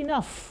 that's not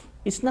enough.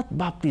 It's not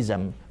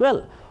baptism."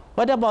 "Well,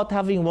 what about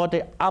having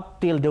water up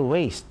till the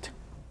waist?"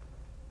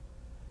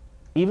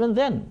 "Even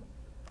then,"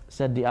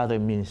 said the other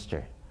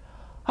minister,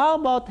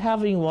 "how about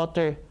having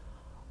water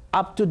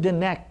up to the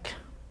neck?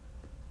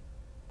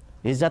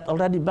 Is that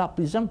already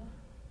baptism?"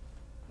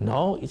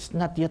 "No, it's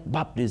not yet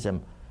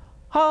baptism."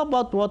 "How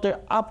about water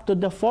up to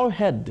the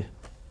forehead?"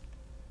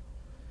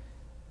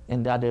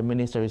 And the other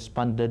minister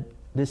responded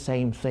the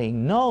same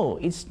thing. "No,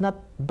 it's not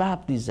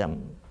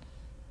baptism."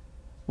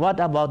 "What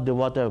about the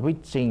water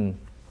reaching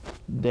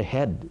the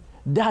head?"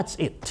 "That's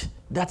it.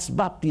 That's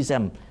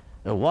baptism.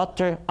 The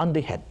water on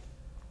the head."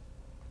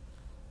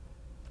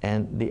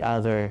 And the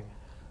other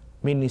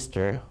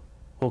minister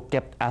who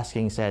kept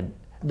asking said,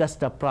 "That's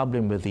the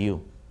problem with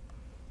you,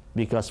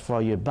 because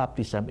for you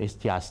baptism is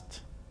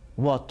just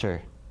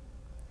water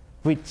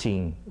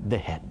reaching the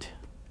head."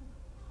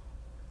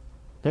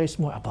 There is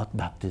more about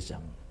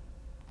baptism.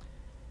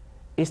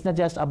 It's not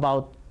just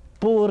about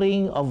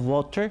pouring of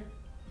water,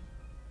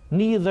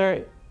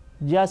 neither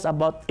just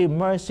about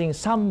immersing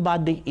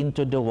somebody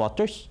into the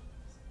waters.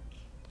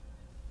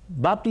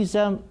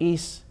 Baptism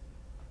is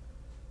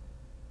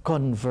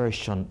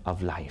conversion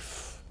of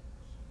life,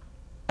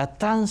 a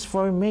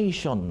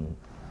transformation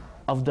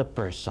of the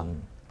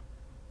person,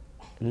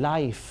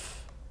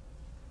 life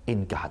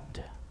in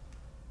God.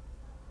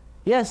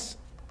 Yes,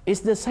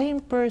 it's the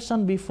same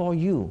person before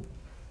you,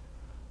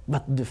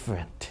 but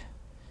different,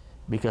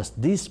 because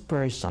this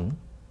person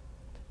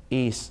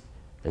is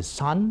a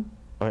son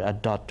or a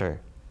daughter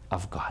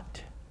of God.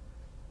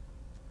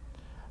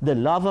 The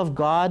love of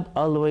God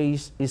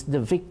always is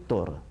the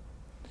victor,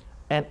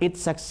 and it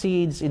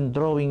succeeds in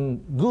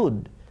drawing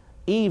good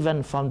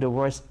even from the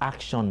worst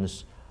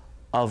actions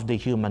of the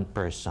human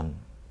person.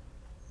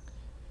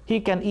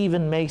 He can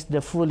even make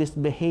the foolish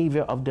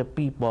behavior of the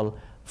people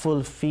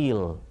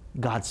fulfill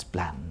God's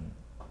plan.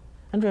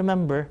 And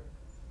remember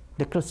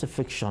the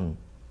crucifixion,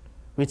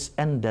 which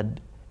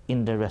ended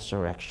in the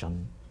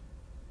resurrection.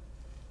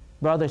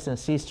 Brothers and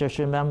sisters,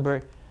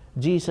 remember,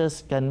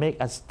 Jesus can make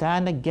us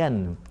stand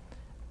again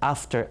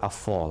after a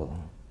fall.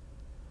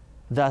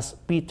 Thus,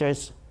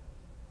 Peter's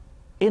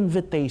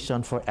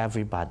invitation for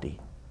everybody,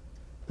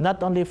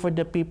 not only for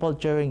the people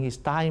during his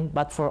time,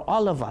 but for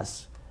all of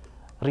us,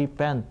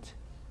 repent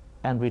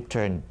and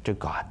return to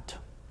God.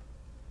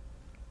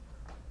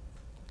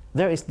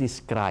 There is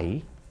this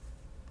cry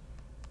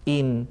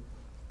in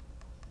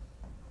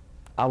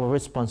our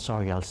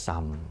responsorial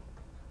psalm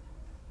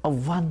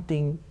of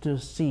wanting to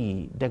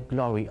see the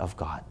glory of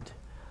God,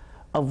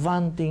 of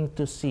wanting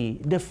to see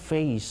the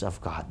face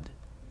of God.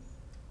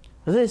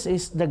 This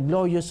is the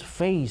glorious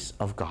face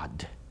of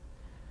God,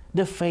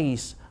 the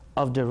face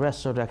of the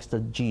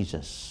resurrected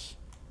Jesus.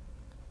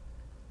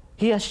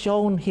 He has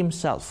shown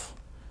himself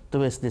to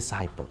his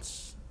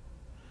disciples.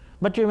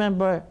 But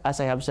remember, as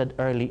I have said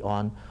early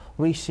on,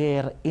 we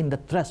share in the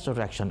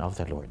resurrection of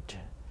the Lord.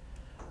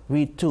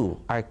 We too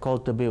are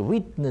called to be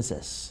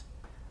witnesses.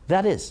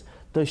 That is,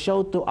 to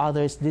show to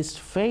others this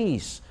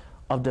face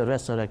of the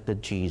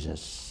resurrected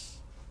Jesus.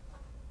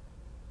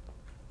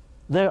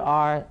 There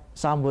are,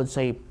 some would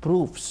say,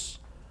 proofs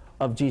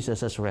of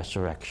Jesus'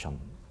 resurrection.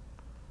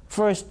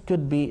 First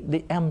could be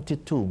the empty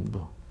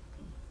tomb.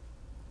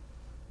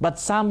 But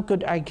some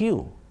could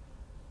argue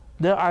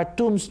there are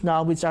tombs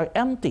now which are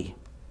empty.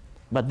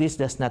 But this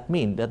does not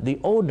mean that the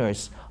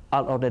owners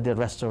are already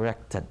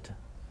resurrected.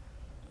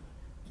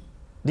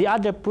 The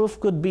other proof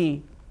could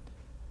be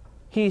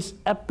his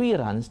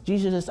appearance,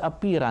 Jesus'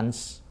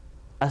 appearance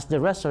as the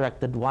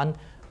resurrected one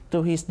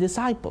to his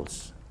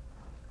disciples.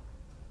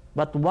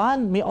 But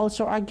one may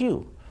also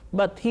argue,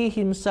 but he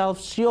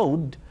himself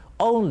showed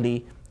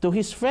only to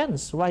his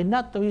friends, why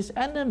not to his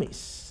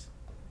enemies?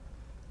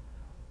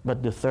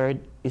 But the third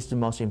is the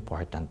most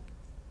important,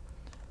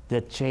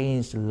 the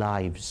changed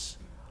lives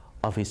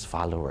of his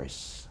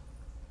followers.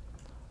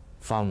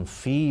 from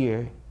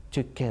fear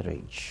to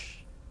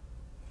courage,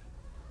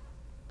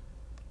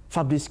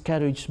 from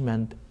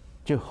discouragement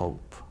to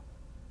hope,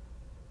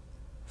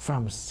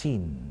 from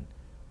sin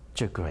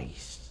to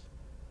grace.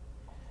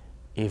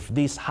 If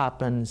this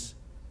happens,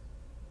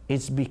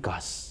 it's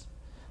because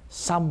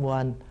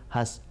someone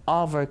has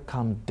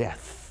overcome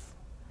death,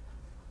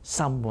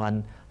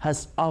 someone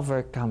has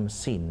overcome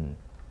sin,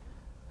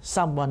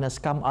 someone has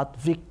come out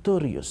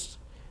victorious,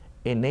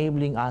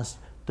 enabling us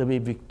to be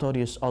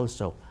victorious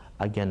also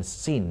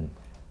against sin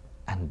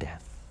and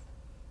death.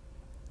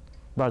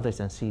 Brothers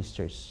and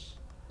sisters,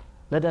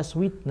 let us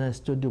witness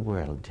to the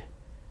world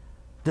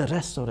the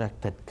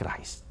resurrected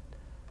Christ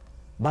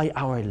by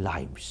our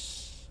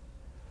lives,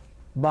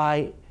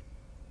 by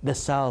the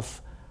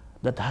self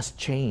that has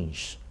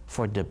changed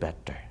for the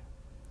better.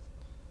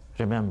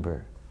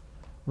 Remember,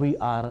 we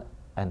are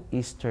an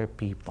Easter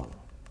people,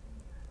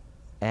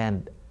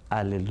 and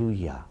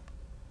Alleluia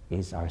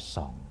is our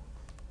song.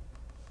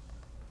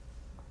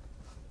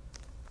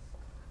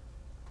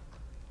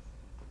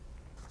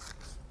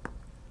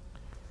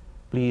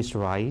 Please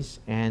rise,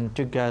 and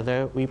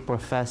together we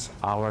profess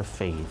our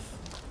faith.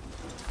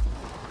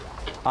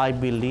 I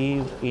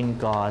believe in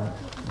God,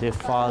 the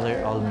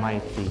Father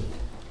Almighty,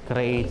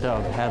 creator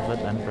of heaven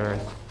and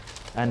earth,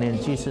 and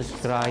in Jesus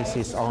Christ,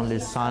 his only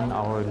Son,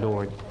 our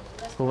Lord,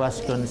 who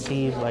was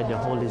conceived by the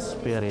Holy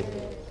Spirit,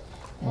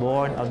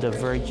 born of the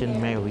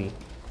Virgin Mary,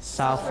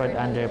 suffered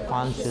under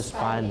Pontius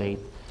Pilate,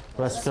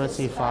 was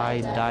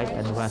crucified, died,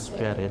 and was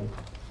buried.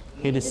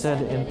 He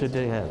descended into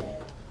the hell.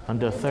 On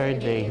the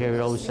third day he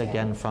rose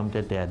again from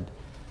the dead.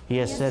 He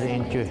ascended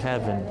into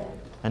heaven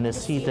and is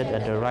seated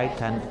at the right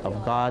hand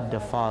of God the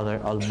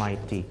Father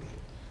Almighty.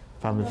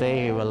 From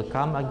there he will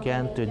come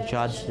again to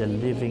judge the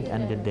living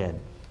and the dead.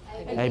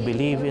 I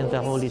believe in the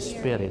Holy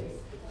Spirit,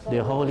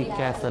 the Holy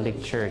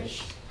Catholic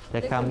Church,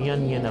 the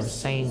communion of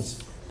saints,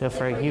 the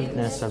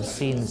forgiveness of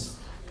sins,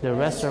 the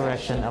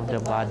resurrection of the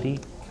body,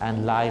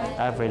 and life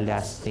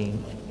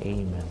everlasting.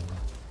 Amen.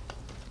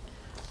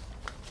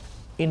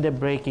 In the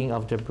breaking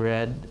of the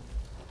bread,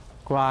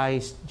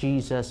 Christ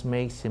Jesus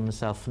makes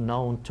himself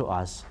known to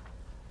us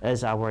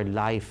as our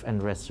life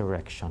and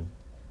resurrection.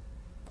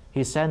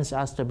 He sends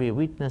us to be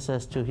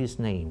witnesses to his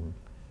name.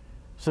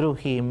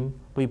 Through him,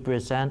 we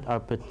present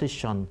our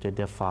petition to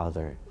the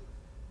Father.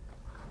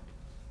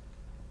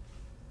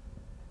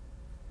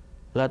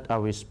 Let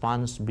our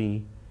response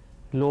be,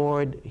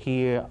 Lord,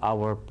 hear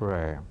our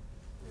prayer.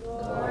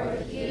 Lord,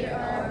 hear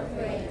our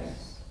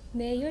prayers.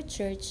 May your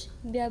church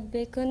be a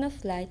beacon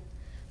of light,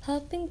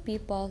 helping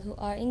people who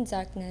are in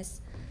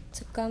darkness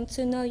to come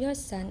to know your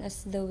Son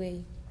as the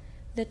way,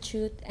 the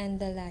truth, and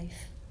the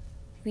life.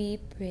 We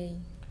pray.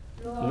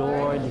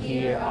 Lord,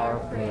 hear our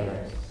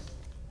prayers.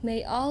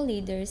 May all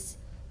leaders,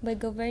 by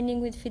governing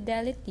with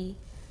fidelity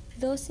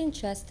those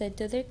entrusted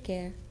to their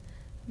care,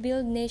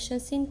 build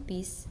nations in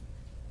peace,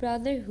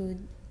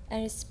 brotherhood,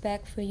 and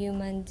respect for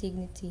human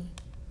dignity.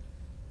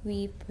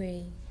 We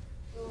pray.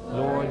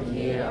 Lord,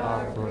 hear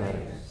our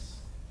prayers.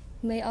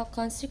 May all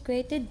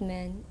consecrated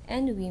men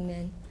and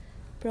women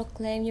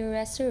proclaim your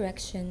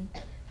resurrection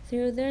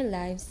through their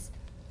lives,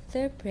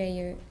 their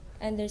prayer,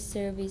 and their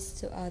service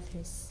to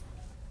others.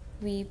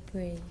 We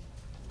pray.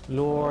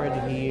 Lord,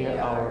 hear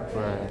our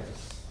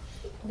prayers.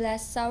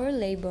 Bless our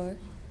labor,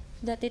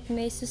 that it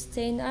may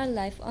sustain our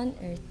life on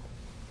earth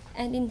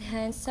and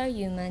enhance our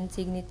human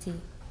dignity.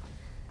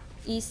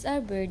 Ease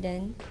our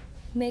burden,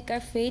 make our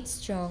faith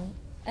strong,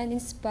 and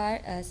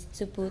inspire us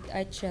to put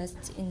our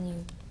trust in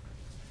you.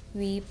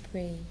 We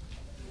pray.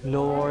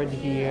 Lord,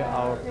 hear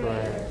our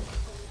prayers.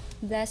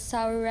 Bless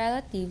our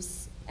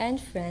relatives and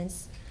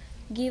friends,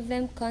 give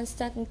them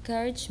constant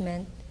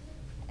encouragement,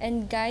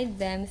 and guide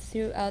them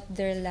throughout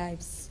their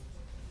lives.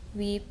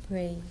 We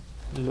pray.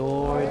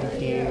 Lord,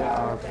 hear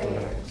our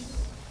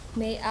prayers.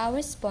 May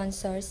our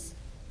sponsors,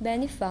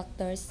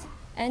 benefactors,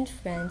 and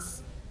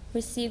friends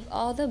receive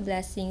all the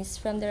blessings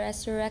from the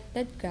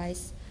resurrected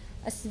Christ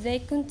as they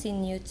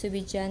continue to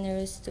be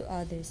generous to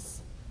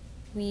others.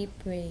 We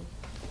pray.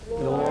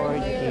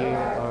 Lord, hear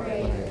our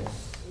prayers.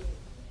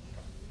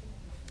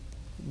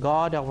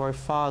 God, our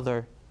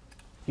Father,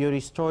 you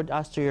restored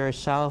us to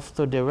yourself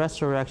through the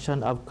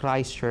resurrection of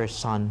Christ your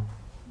Son.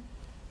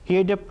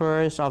 Hear the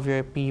prayers of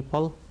your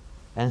people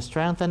and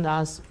strengthen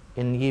us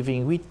in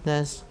giving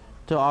witness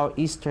to our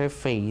Easter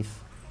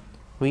faith.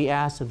 We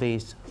ask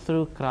this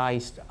through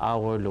Christ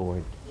our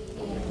Lord.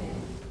 Amen.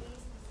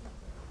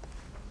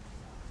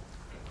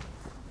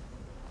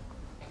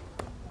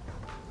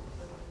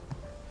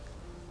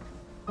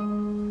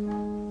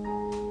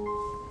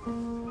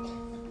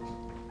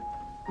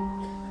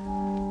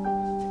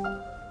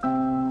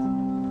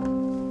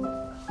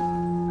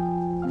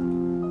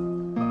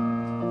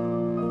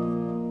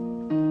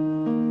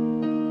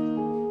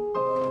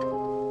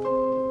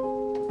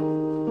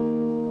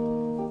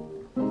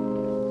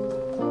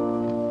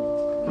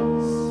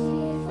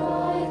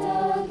 Fight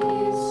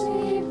against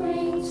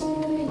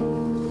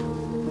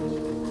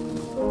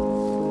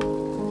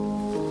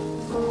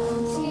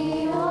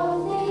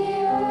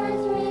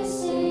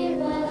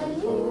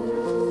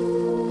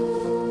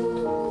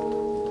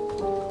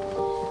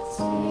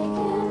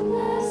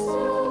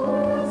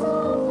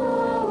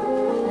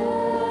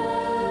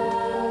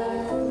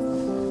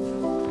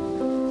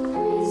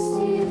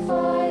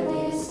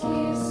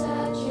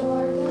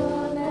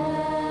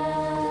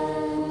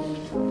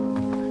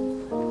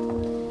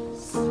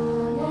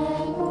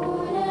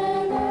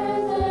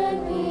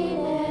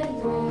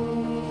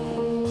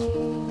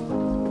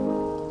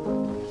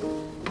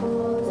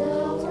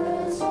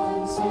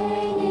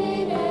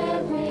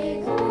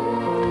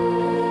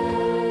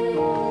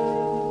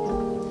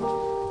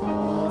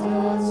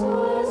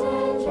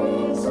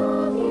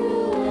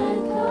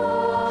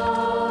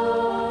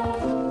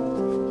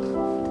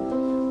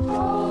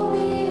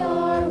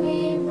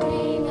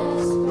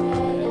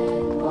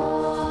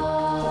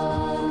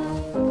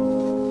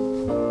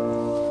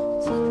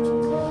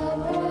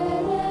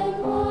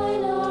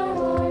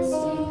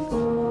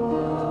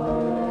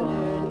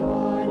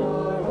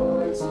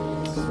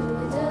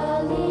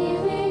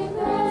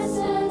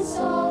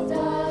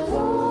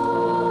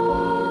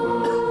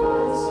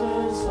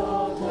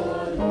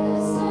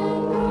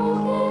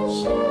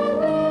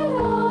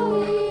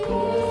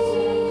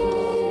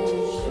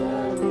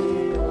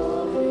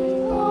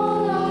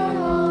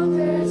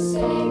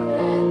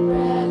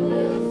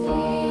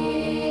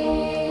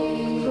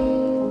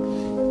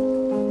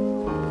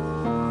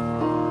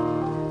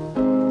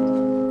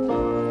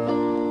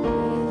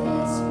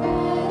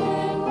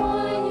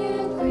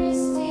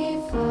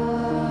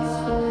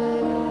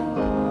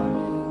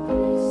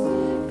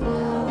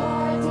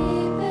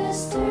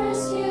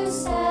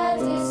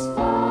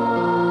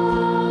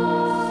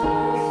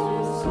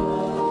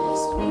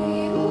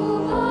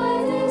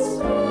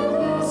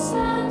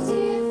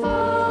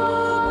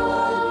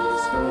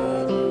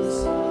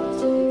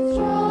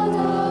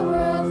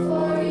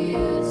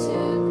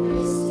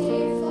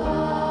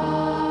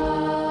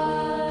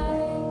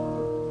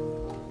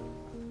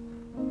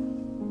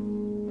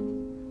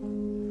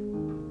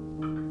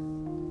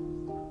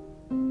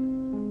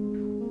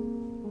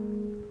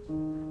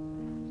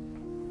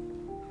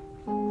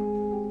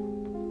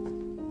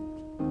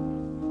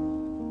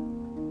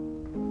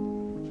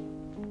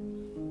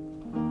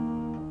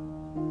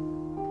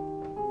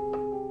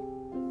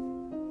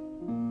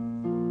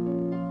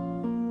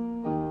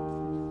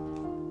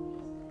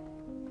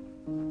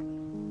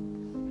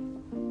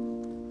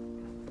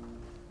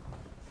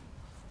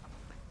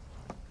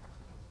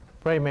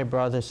Pray, my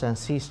brothers and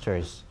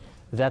sisters,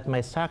 that my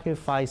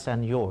sacrifice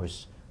and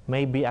yours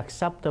may be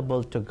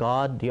acceptable to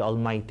God, the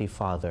Almighty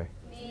Father.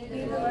 May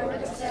the Lord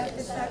accept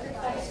the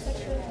sacrifice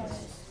of your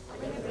hands,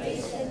 for the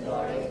praise and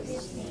glory of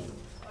his name,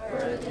 for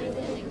the good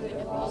and good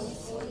of all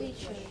his holy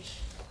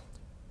church.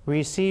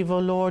 Receive, O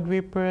Lord,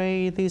 we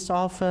pray, these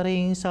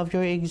offerings of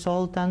your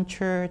exultant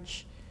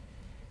church,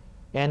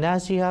 and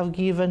as you have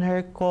given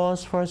her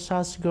cause for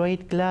such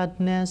great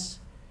gladness,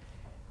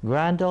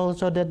 grant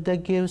also that the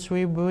gifts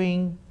we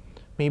bring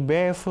may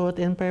bear fruit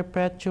in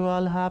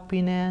perpetual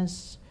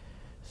happiness,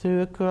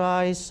 through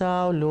Christ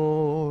our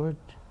Lord.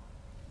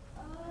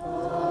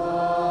 Amen.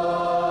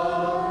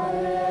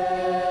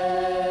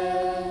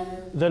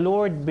 The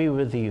Lord be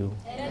with you.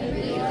 And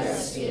with your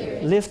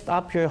spirit. Lift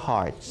up your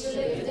hearts. We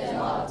lift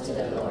them up to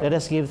the Lord. Let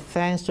us give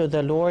thanks to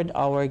the Lord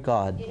our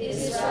God. It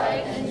is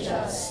right and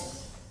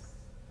just.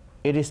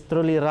 It is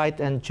truly right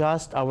and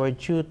just, our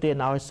duty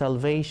and our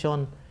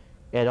salvation,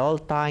 at all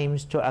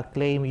times to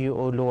acclaim you,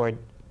 O Lord,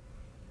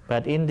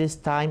 but in this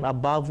time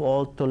above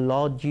all to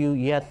laud you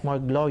yet more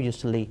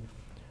gloriously,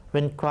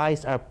 when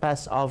Christ our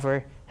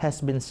Passover has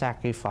been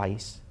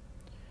sacrificed.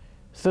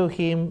 Through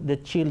him the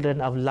children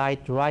of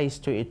light rise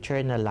to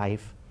eternal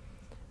life,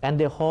 and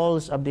the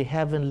halls of the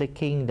heavenly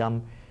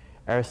kingdom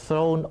are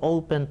thrown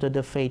open to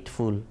the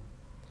faithful.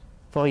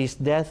 For his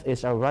death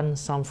is a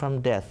ransom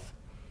from death,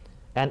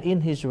 and in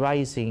his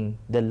rising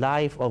the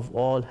life of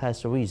all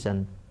has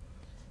risen.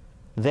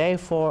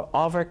 Therefore,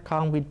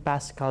 overcome with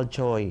paschal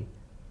joy,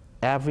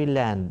 every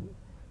land,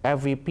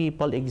 every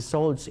people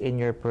exalts in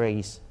your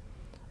praise,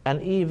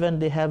 and even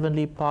the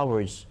heavenly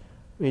powers,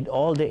 with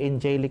all the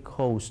angelic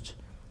host,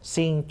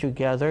 sing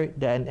together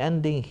the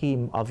unending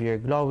hymn of your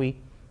glory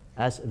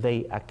as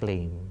they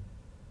acclaim.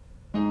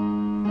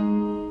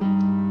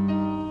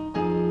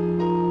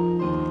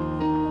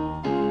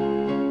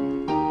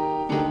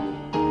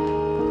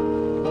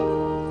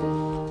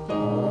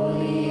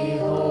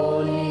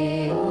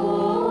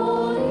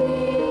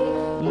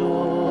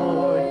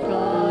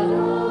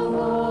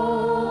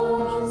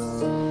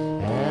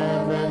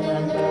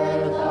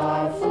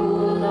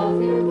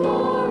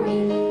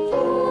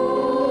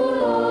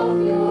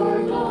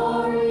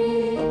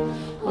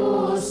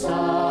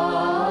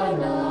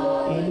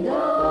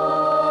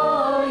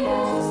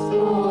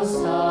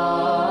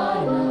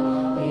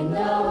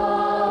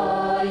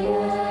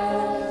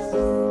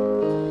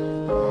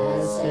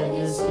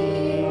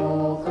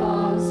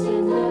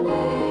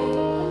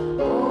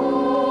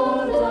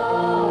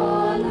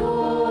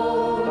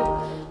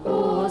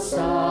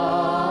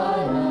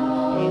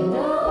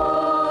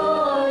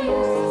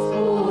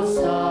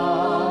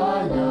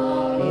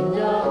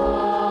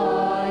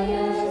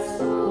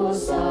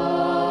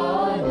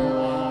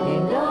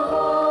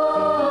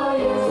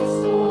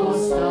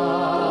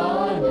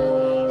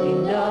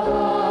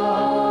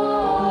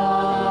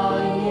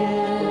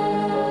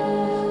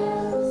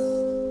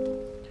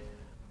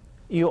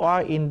 You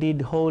are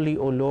indeed holy,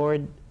 O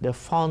Lord, the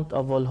fount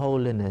of all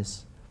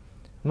holiness.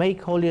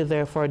 Make holy,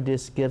 therefore,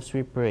 these gifts,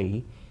 we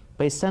pray,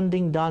 by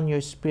sending down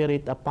your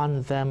Spirit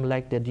upon them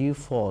like the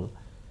dewfall,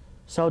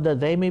 so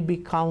that they may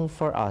become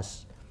for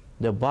us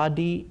the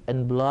body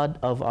and blood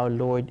of our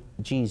Lord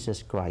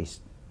Jesus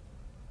Christ.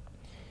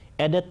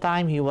 At the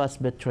time he was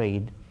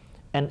betrayed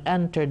and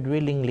entered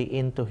willingly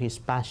into his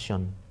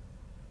passion,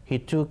 he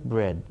took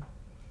bread,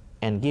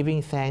 and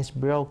giving thanks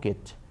broke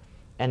it,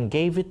 and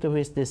gave it to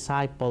his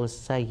disciples,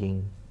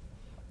 saying,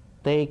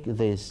 "Take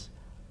this,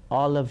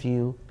 all of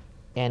you,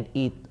 and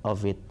eat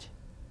of it.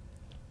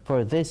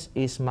 For this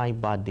is my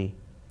body,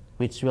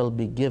 which will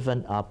be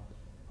given up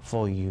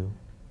for you."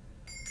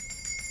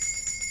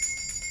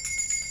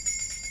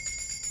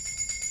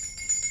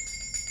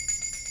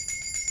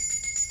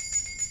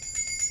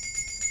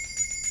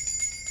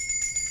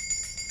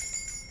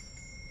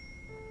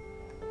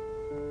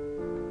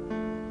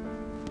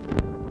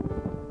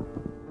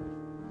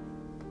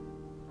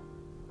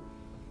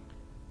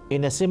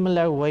 In a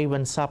similar way,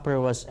 when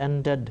supper was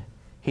ended,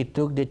 he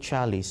took the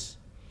chalice,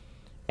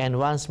 and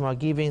once more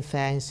giving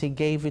thanks, he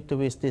gave it to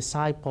his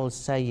disciples,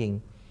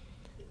 saying,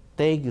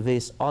 "Take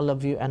this, all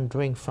of you, and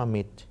drink from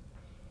it.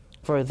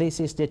 For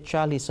this is the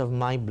chalice of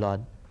my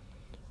blood,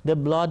 the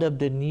blood of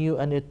the new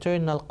and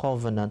eternal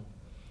covenant,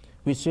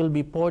 which will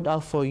be poured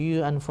out for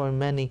you and for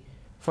many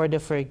for the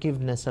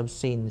forgiveness of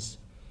sins.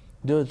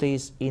 Do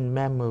this in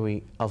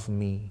memory of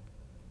me."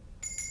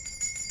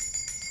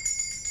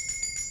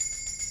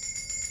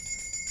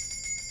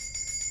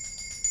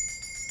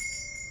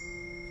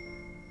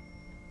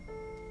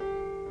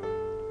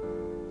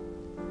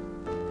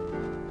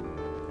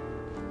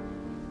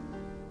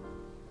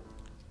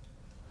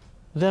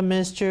 The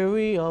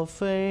mystery of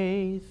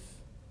faith.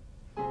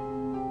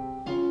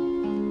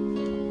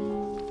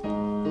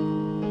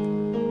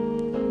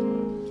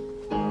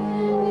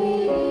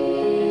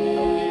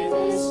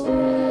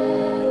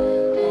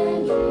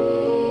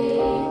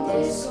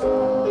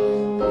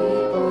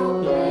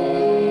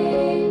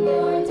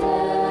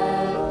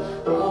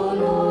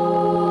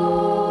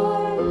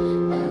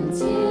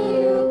 Until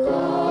you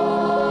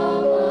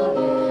come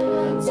again,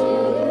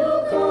 until you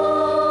come.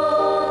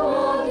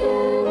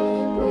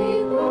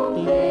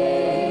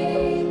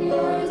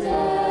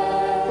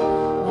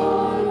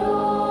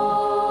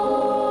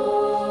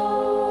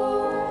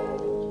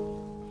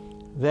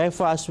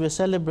 Therefore, as we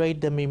celebrate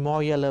the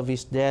memorial of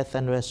his death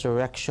and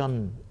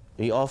resurrection,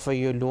 we offer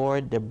you,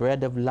 Lord, the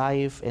bread of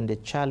life and the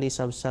chalice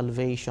of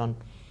salvation,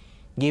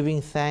 giving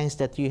thanks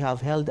that you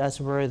have held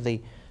us worthy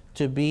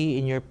to be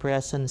in your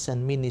presence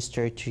and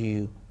minister to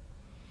you.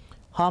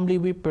 Humbly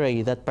we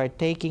pray that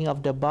partaking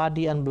of the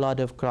body and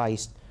blood of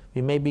Christ,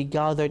 we may be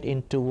gathered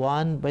into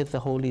one by the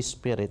Holy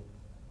Spirit.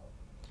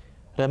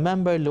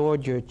 Remember,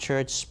 Lord, your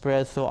church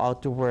spread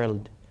throughout the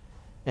world,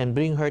 and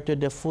bring her to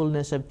the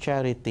fullness of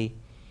charity,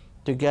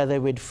 together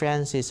with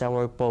Francis,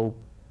 our Pope,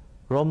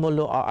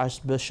 Romulo, our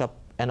Archbishop,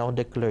 and all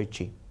the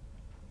clergy.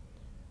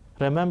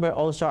 Remember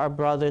also our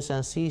brothers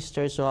and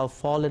sisters who have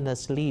fallen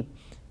asleep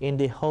in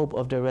the hope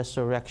of the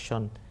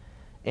resurrection,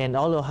 and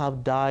all who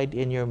have died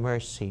in your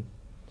mercy.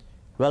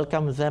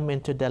 Welcome them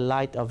into the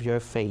light of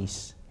your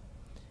face.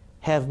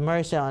 Have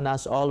mercy on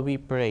us all, we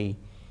pray,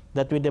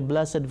 that with the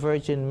Blessed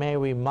Virgin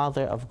Mary,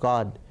 Mother of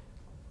God,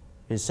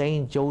 with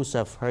Saint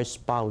Joseph, her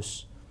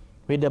spouse,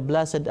 with the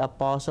blessed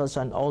apostles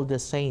and all the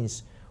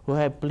saints who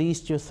have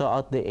pleased you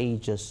throughout the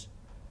ages,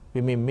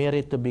 we may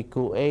merit to be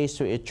co-heirs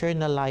to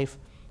eternal life,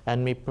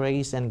 and may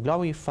praise and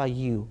glorify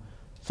you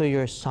through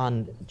your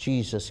Son,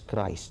 Jesus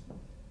Christ.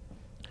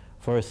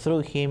 For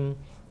through him,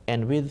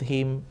 and with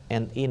him,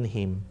 and in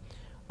him,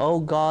 O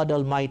God,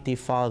 Almighty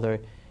Father,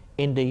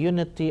 in the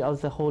unity of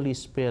the Holy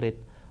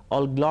Spirit,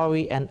 all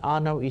glory and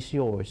honor is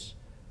yours,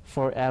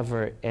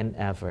 forever and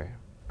ever.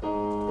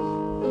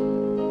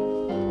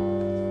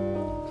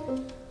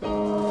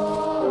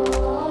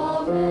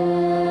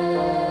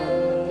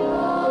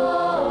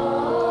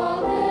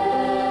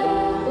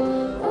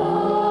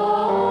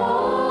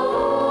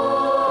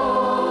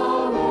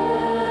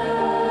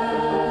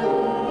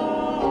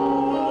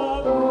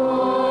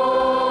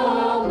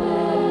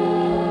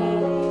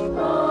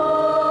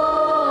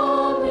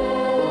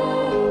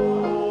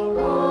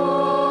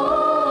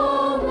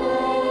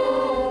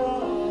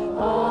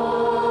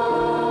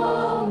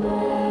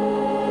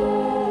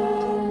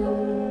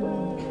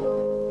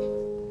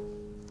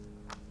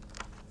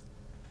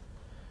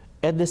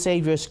 At the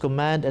Savior's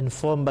command and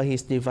formed by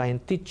his divine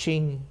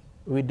teaching,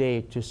 we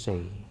dare to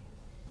say,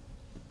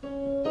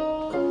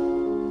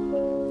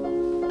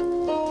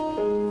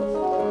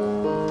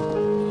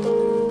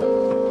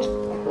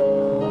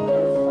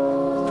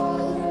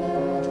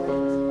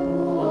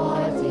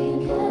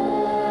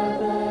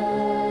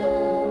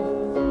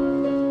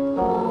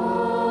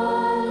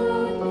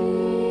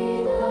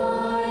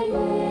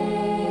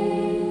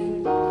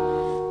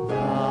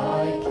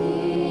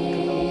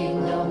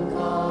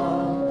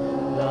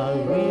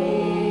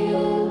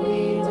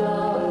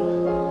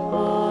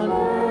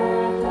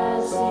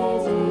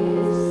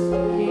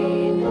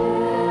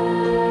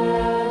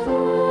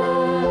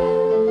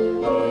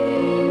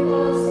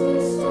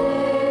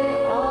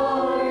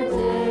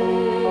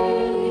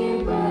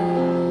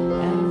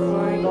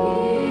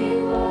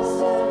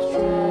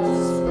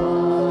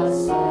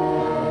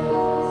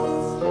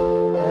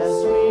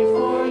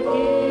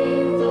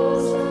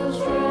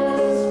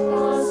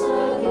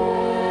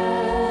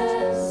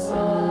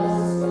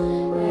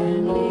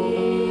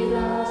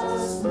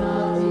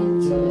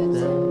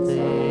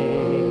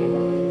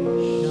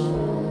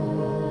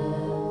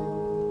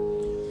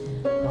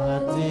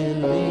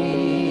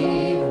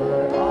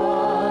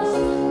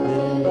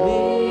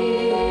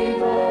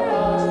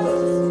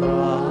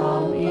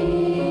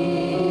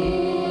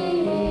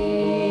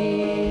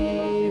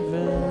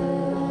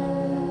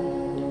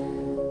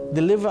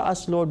 Deliver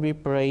us, Lord, we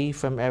pray,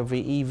 from every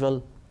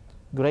evil.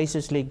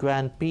 Graciously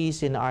grant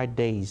peace in our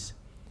days,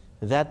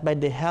 that by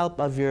the help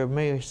of your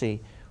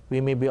mercy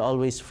we may be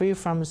always free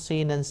from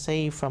sin and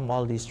safe from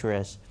all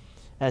distress,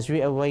 as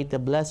we await the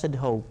blessed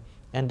hope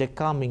and the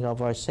coming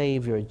of our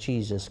Savior,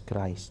 Jesus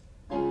Christ.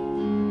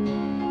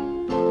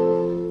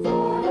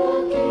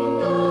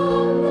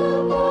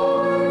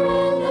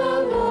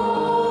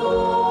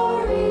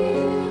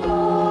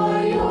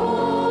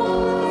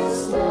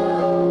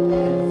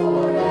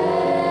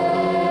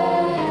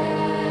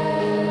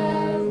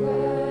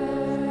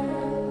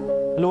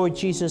 Lord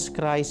Jesus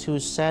Christ, who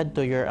said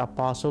to your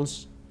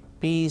apostles,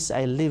 "Peace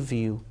I leave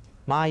you,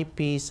 my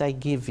peace I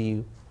give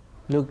you,"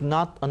 look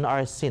not on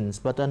our sins,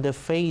 but on the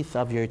faith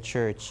of your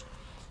church,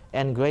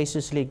 and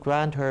graciously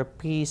grant her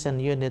peace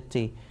and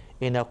unity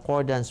in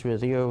accordance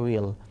with your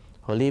will,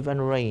 who live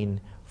and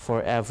reign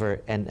forever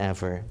and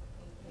ever.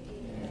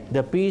 Amen.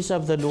 The peace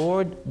of the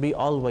Lord be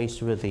always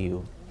with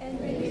you.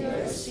 And with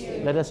your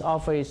spirit. Let us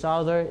offer each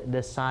other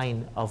the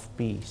sign of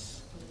peace.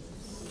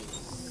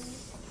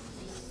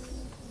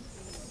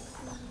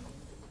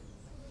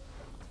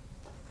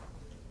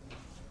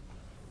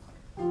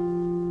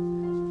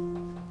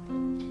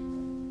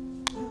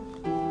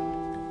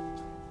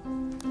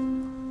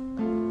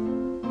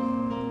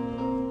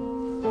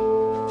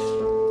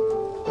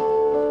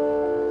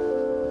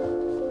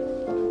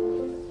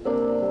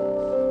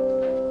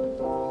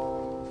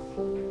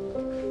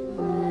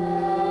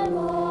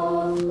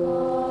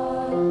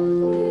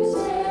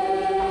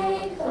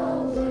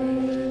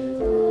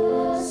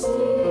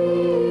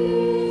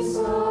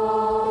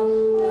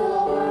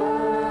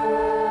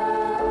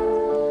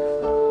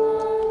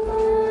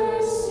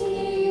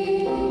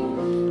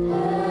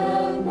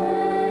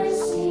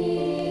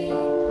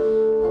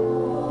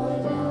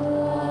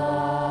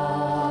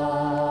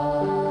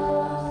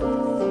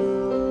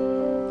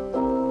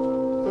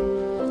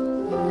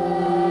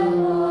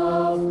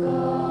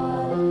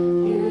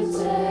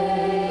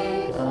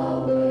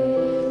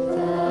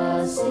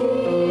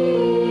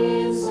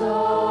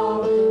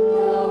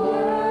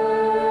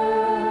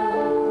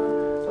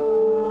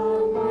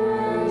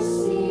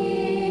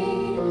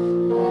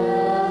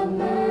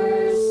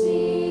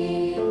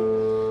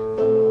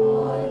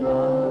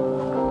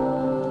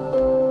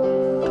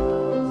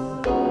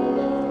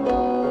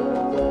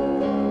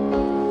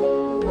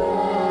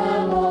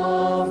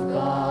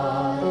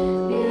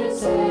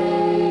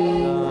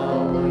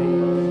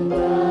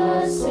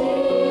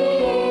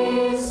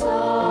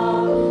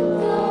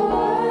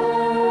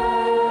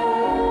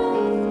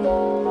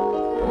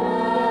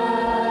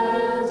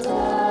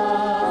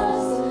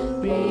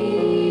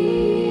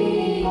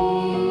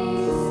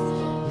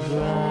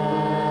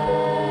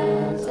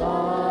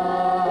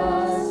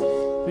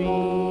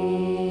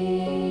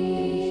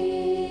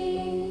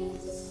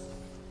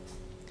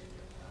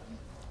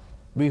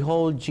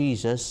 Behold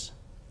Jesus,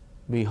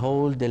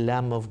 behold the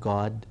Lamb of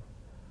God,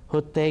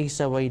 who takes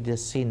away the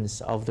sins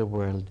of the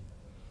world.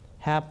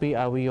 Happy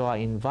are we who are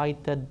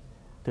invited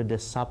to the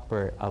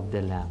supper of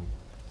the Lamb.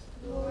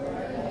 Lord,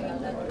 I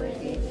am not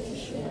worthy that you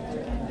should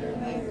enter under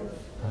my roof,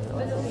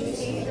 but only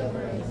say the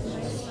word, and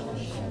my soul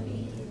shall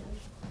be healed.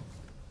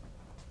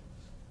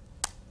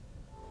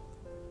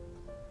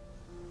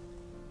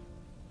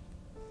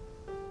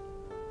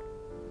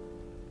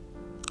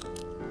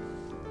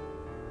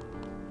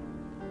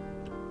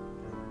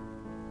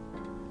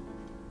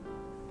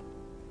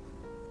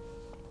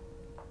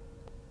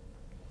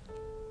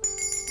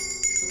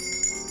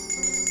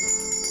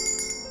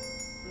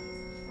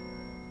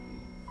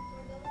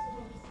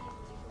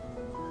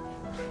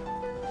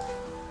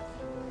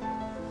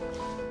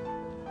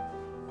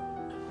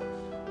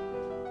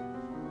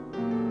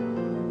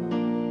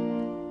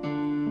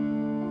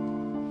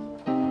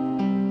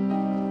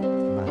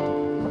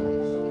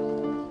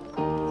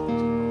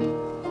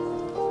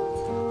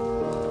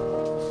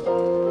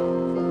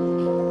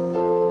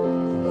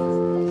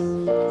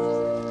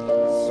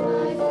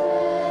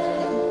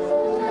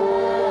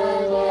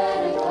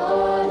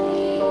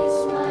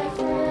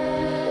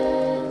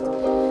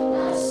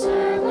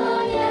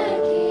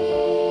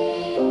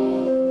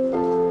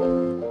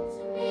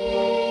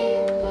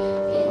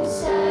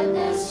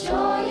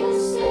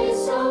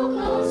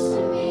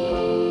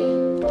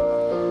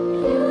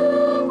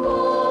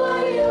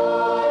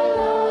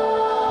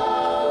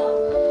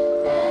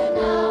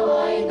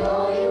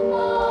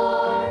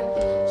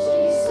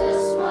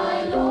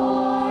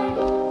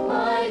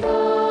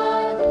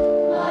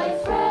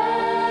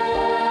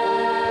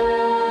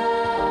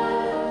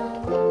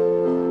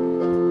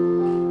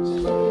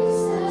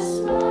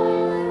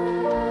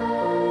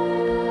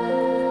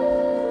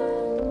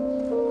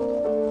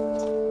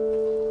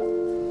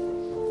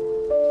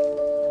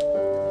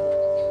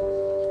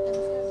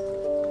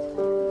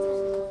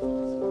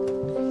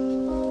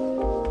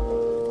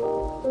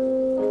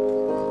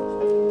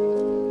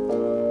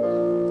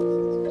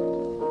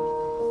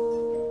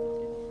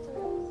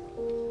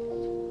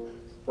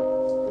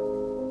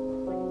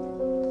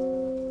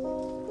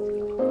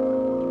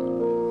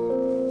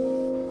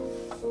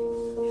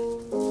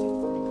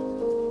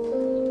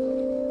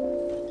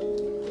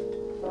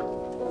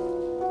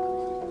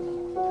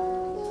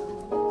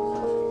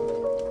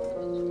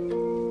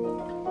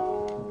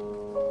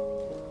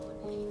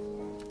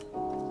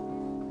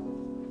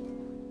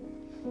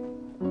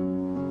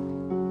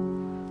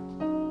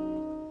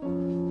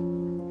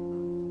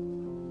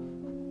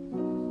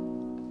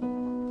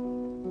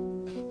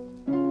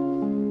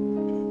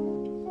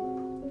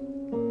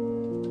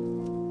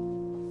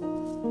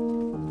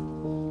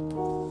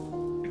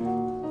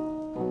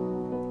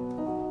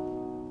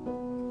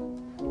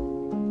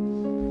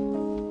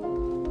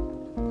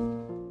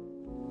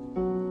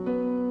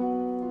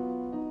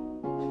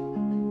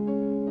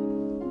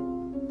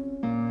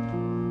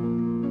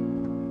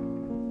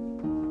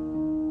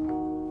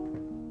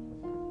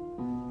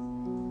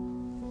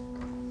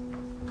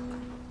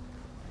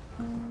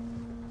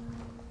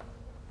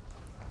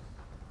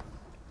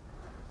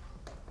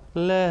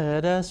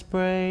 Let us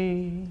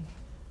pray.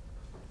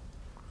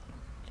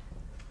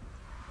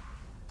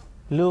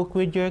 Look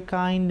with your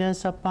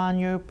kindness upon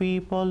your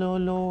people, O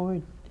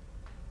Lord,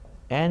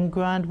 and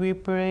grant, we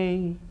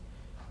pray,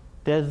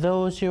 that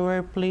those you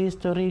are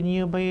pleased to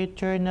renew by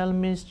eternal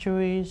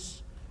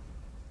mysteries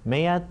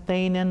may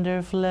attain in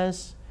their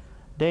flesh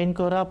the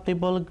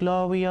incorruptible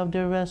glory of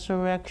the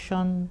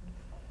resurrection,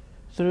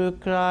 through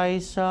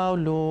Christ our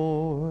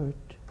Lord.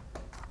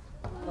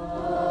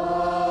 Amen.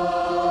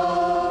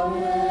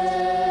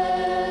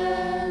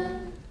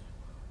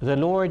 The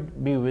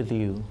Lord be with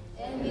you.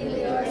 And with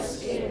your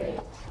spirit.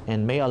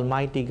 And may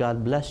Almighty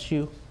God bless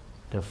you,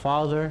 the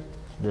Father,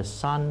 the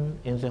Son,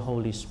 and the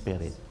Holy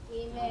Spirit.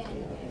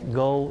 Amen.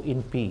 Go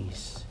in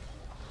peace.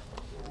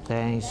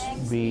 Thanks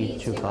be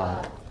to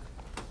God.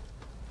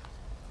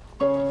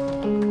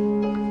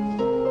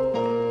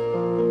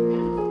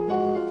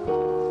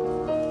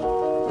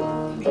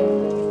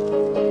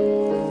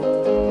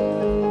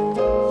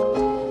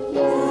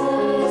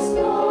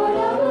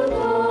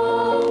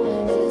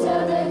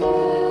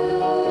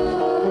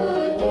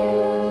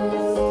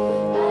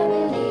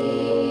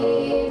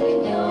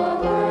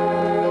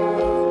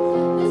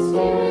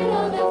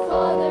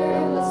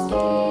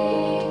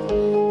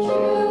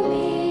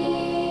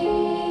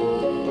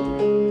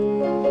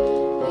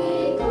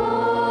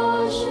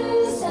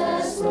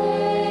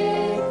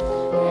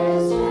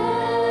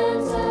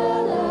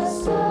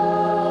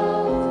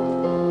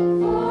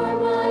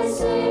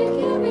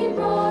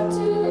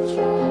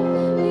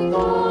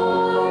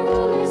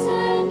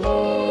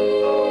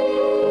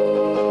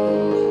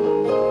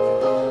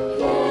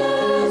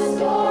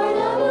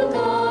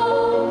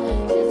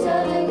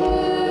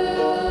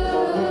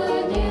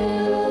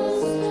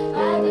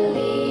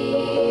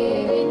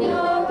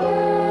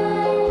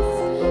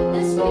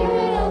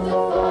 Spirit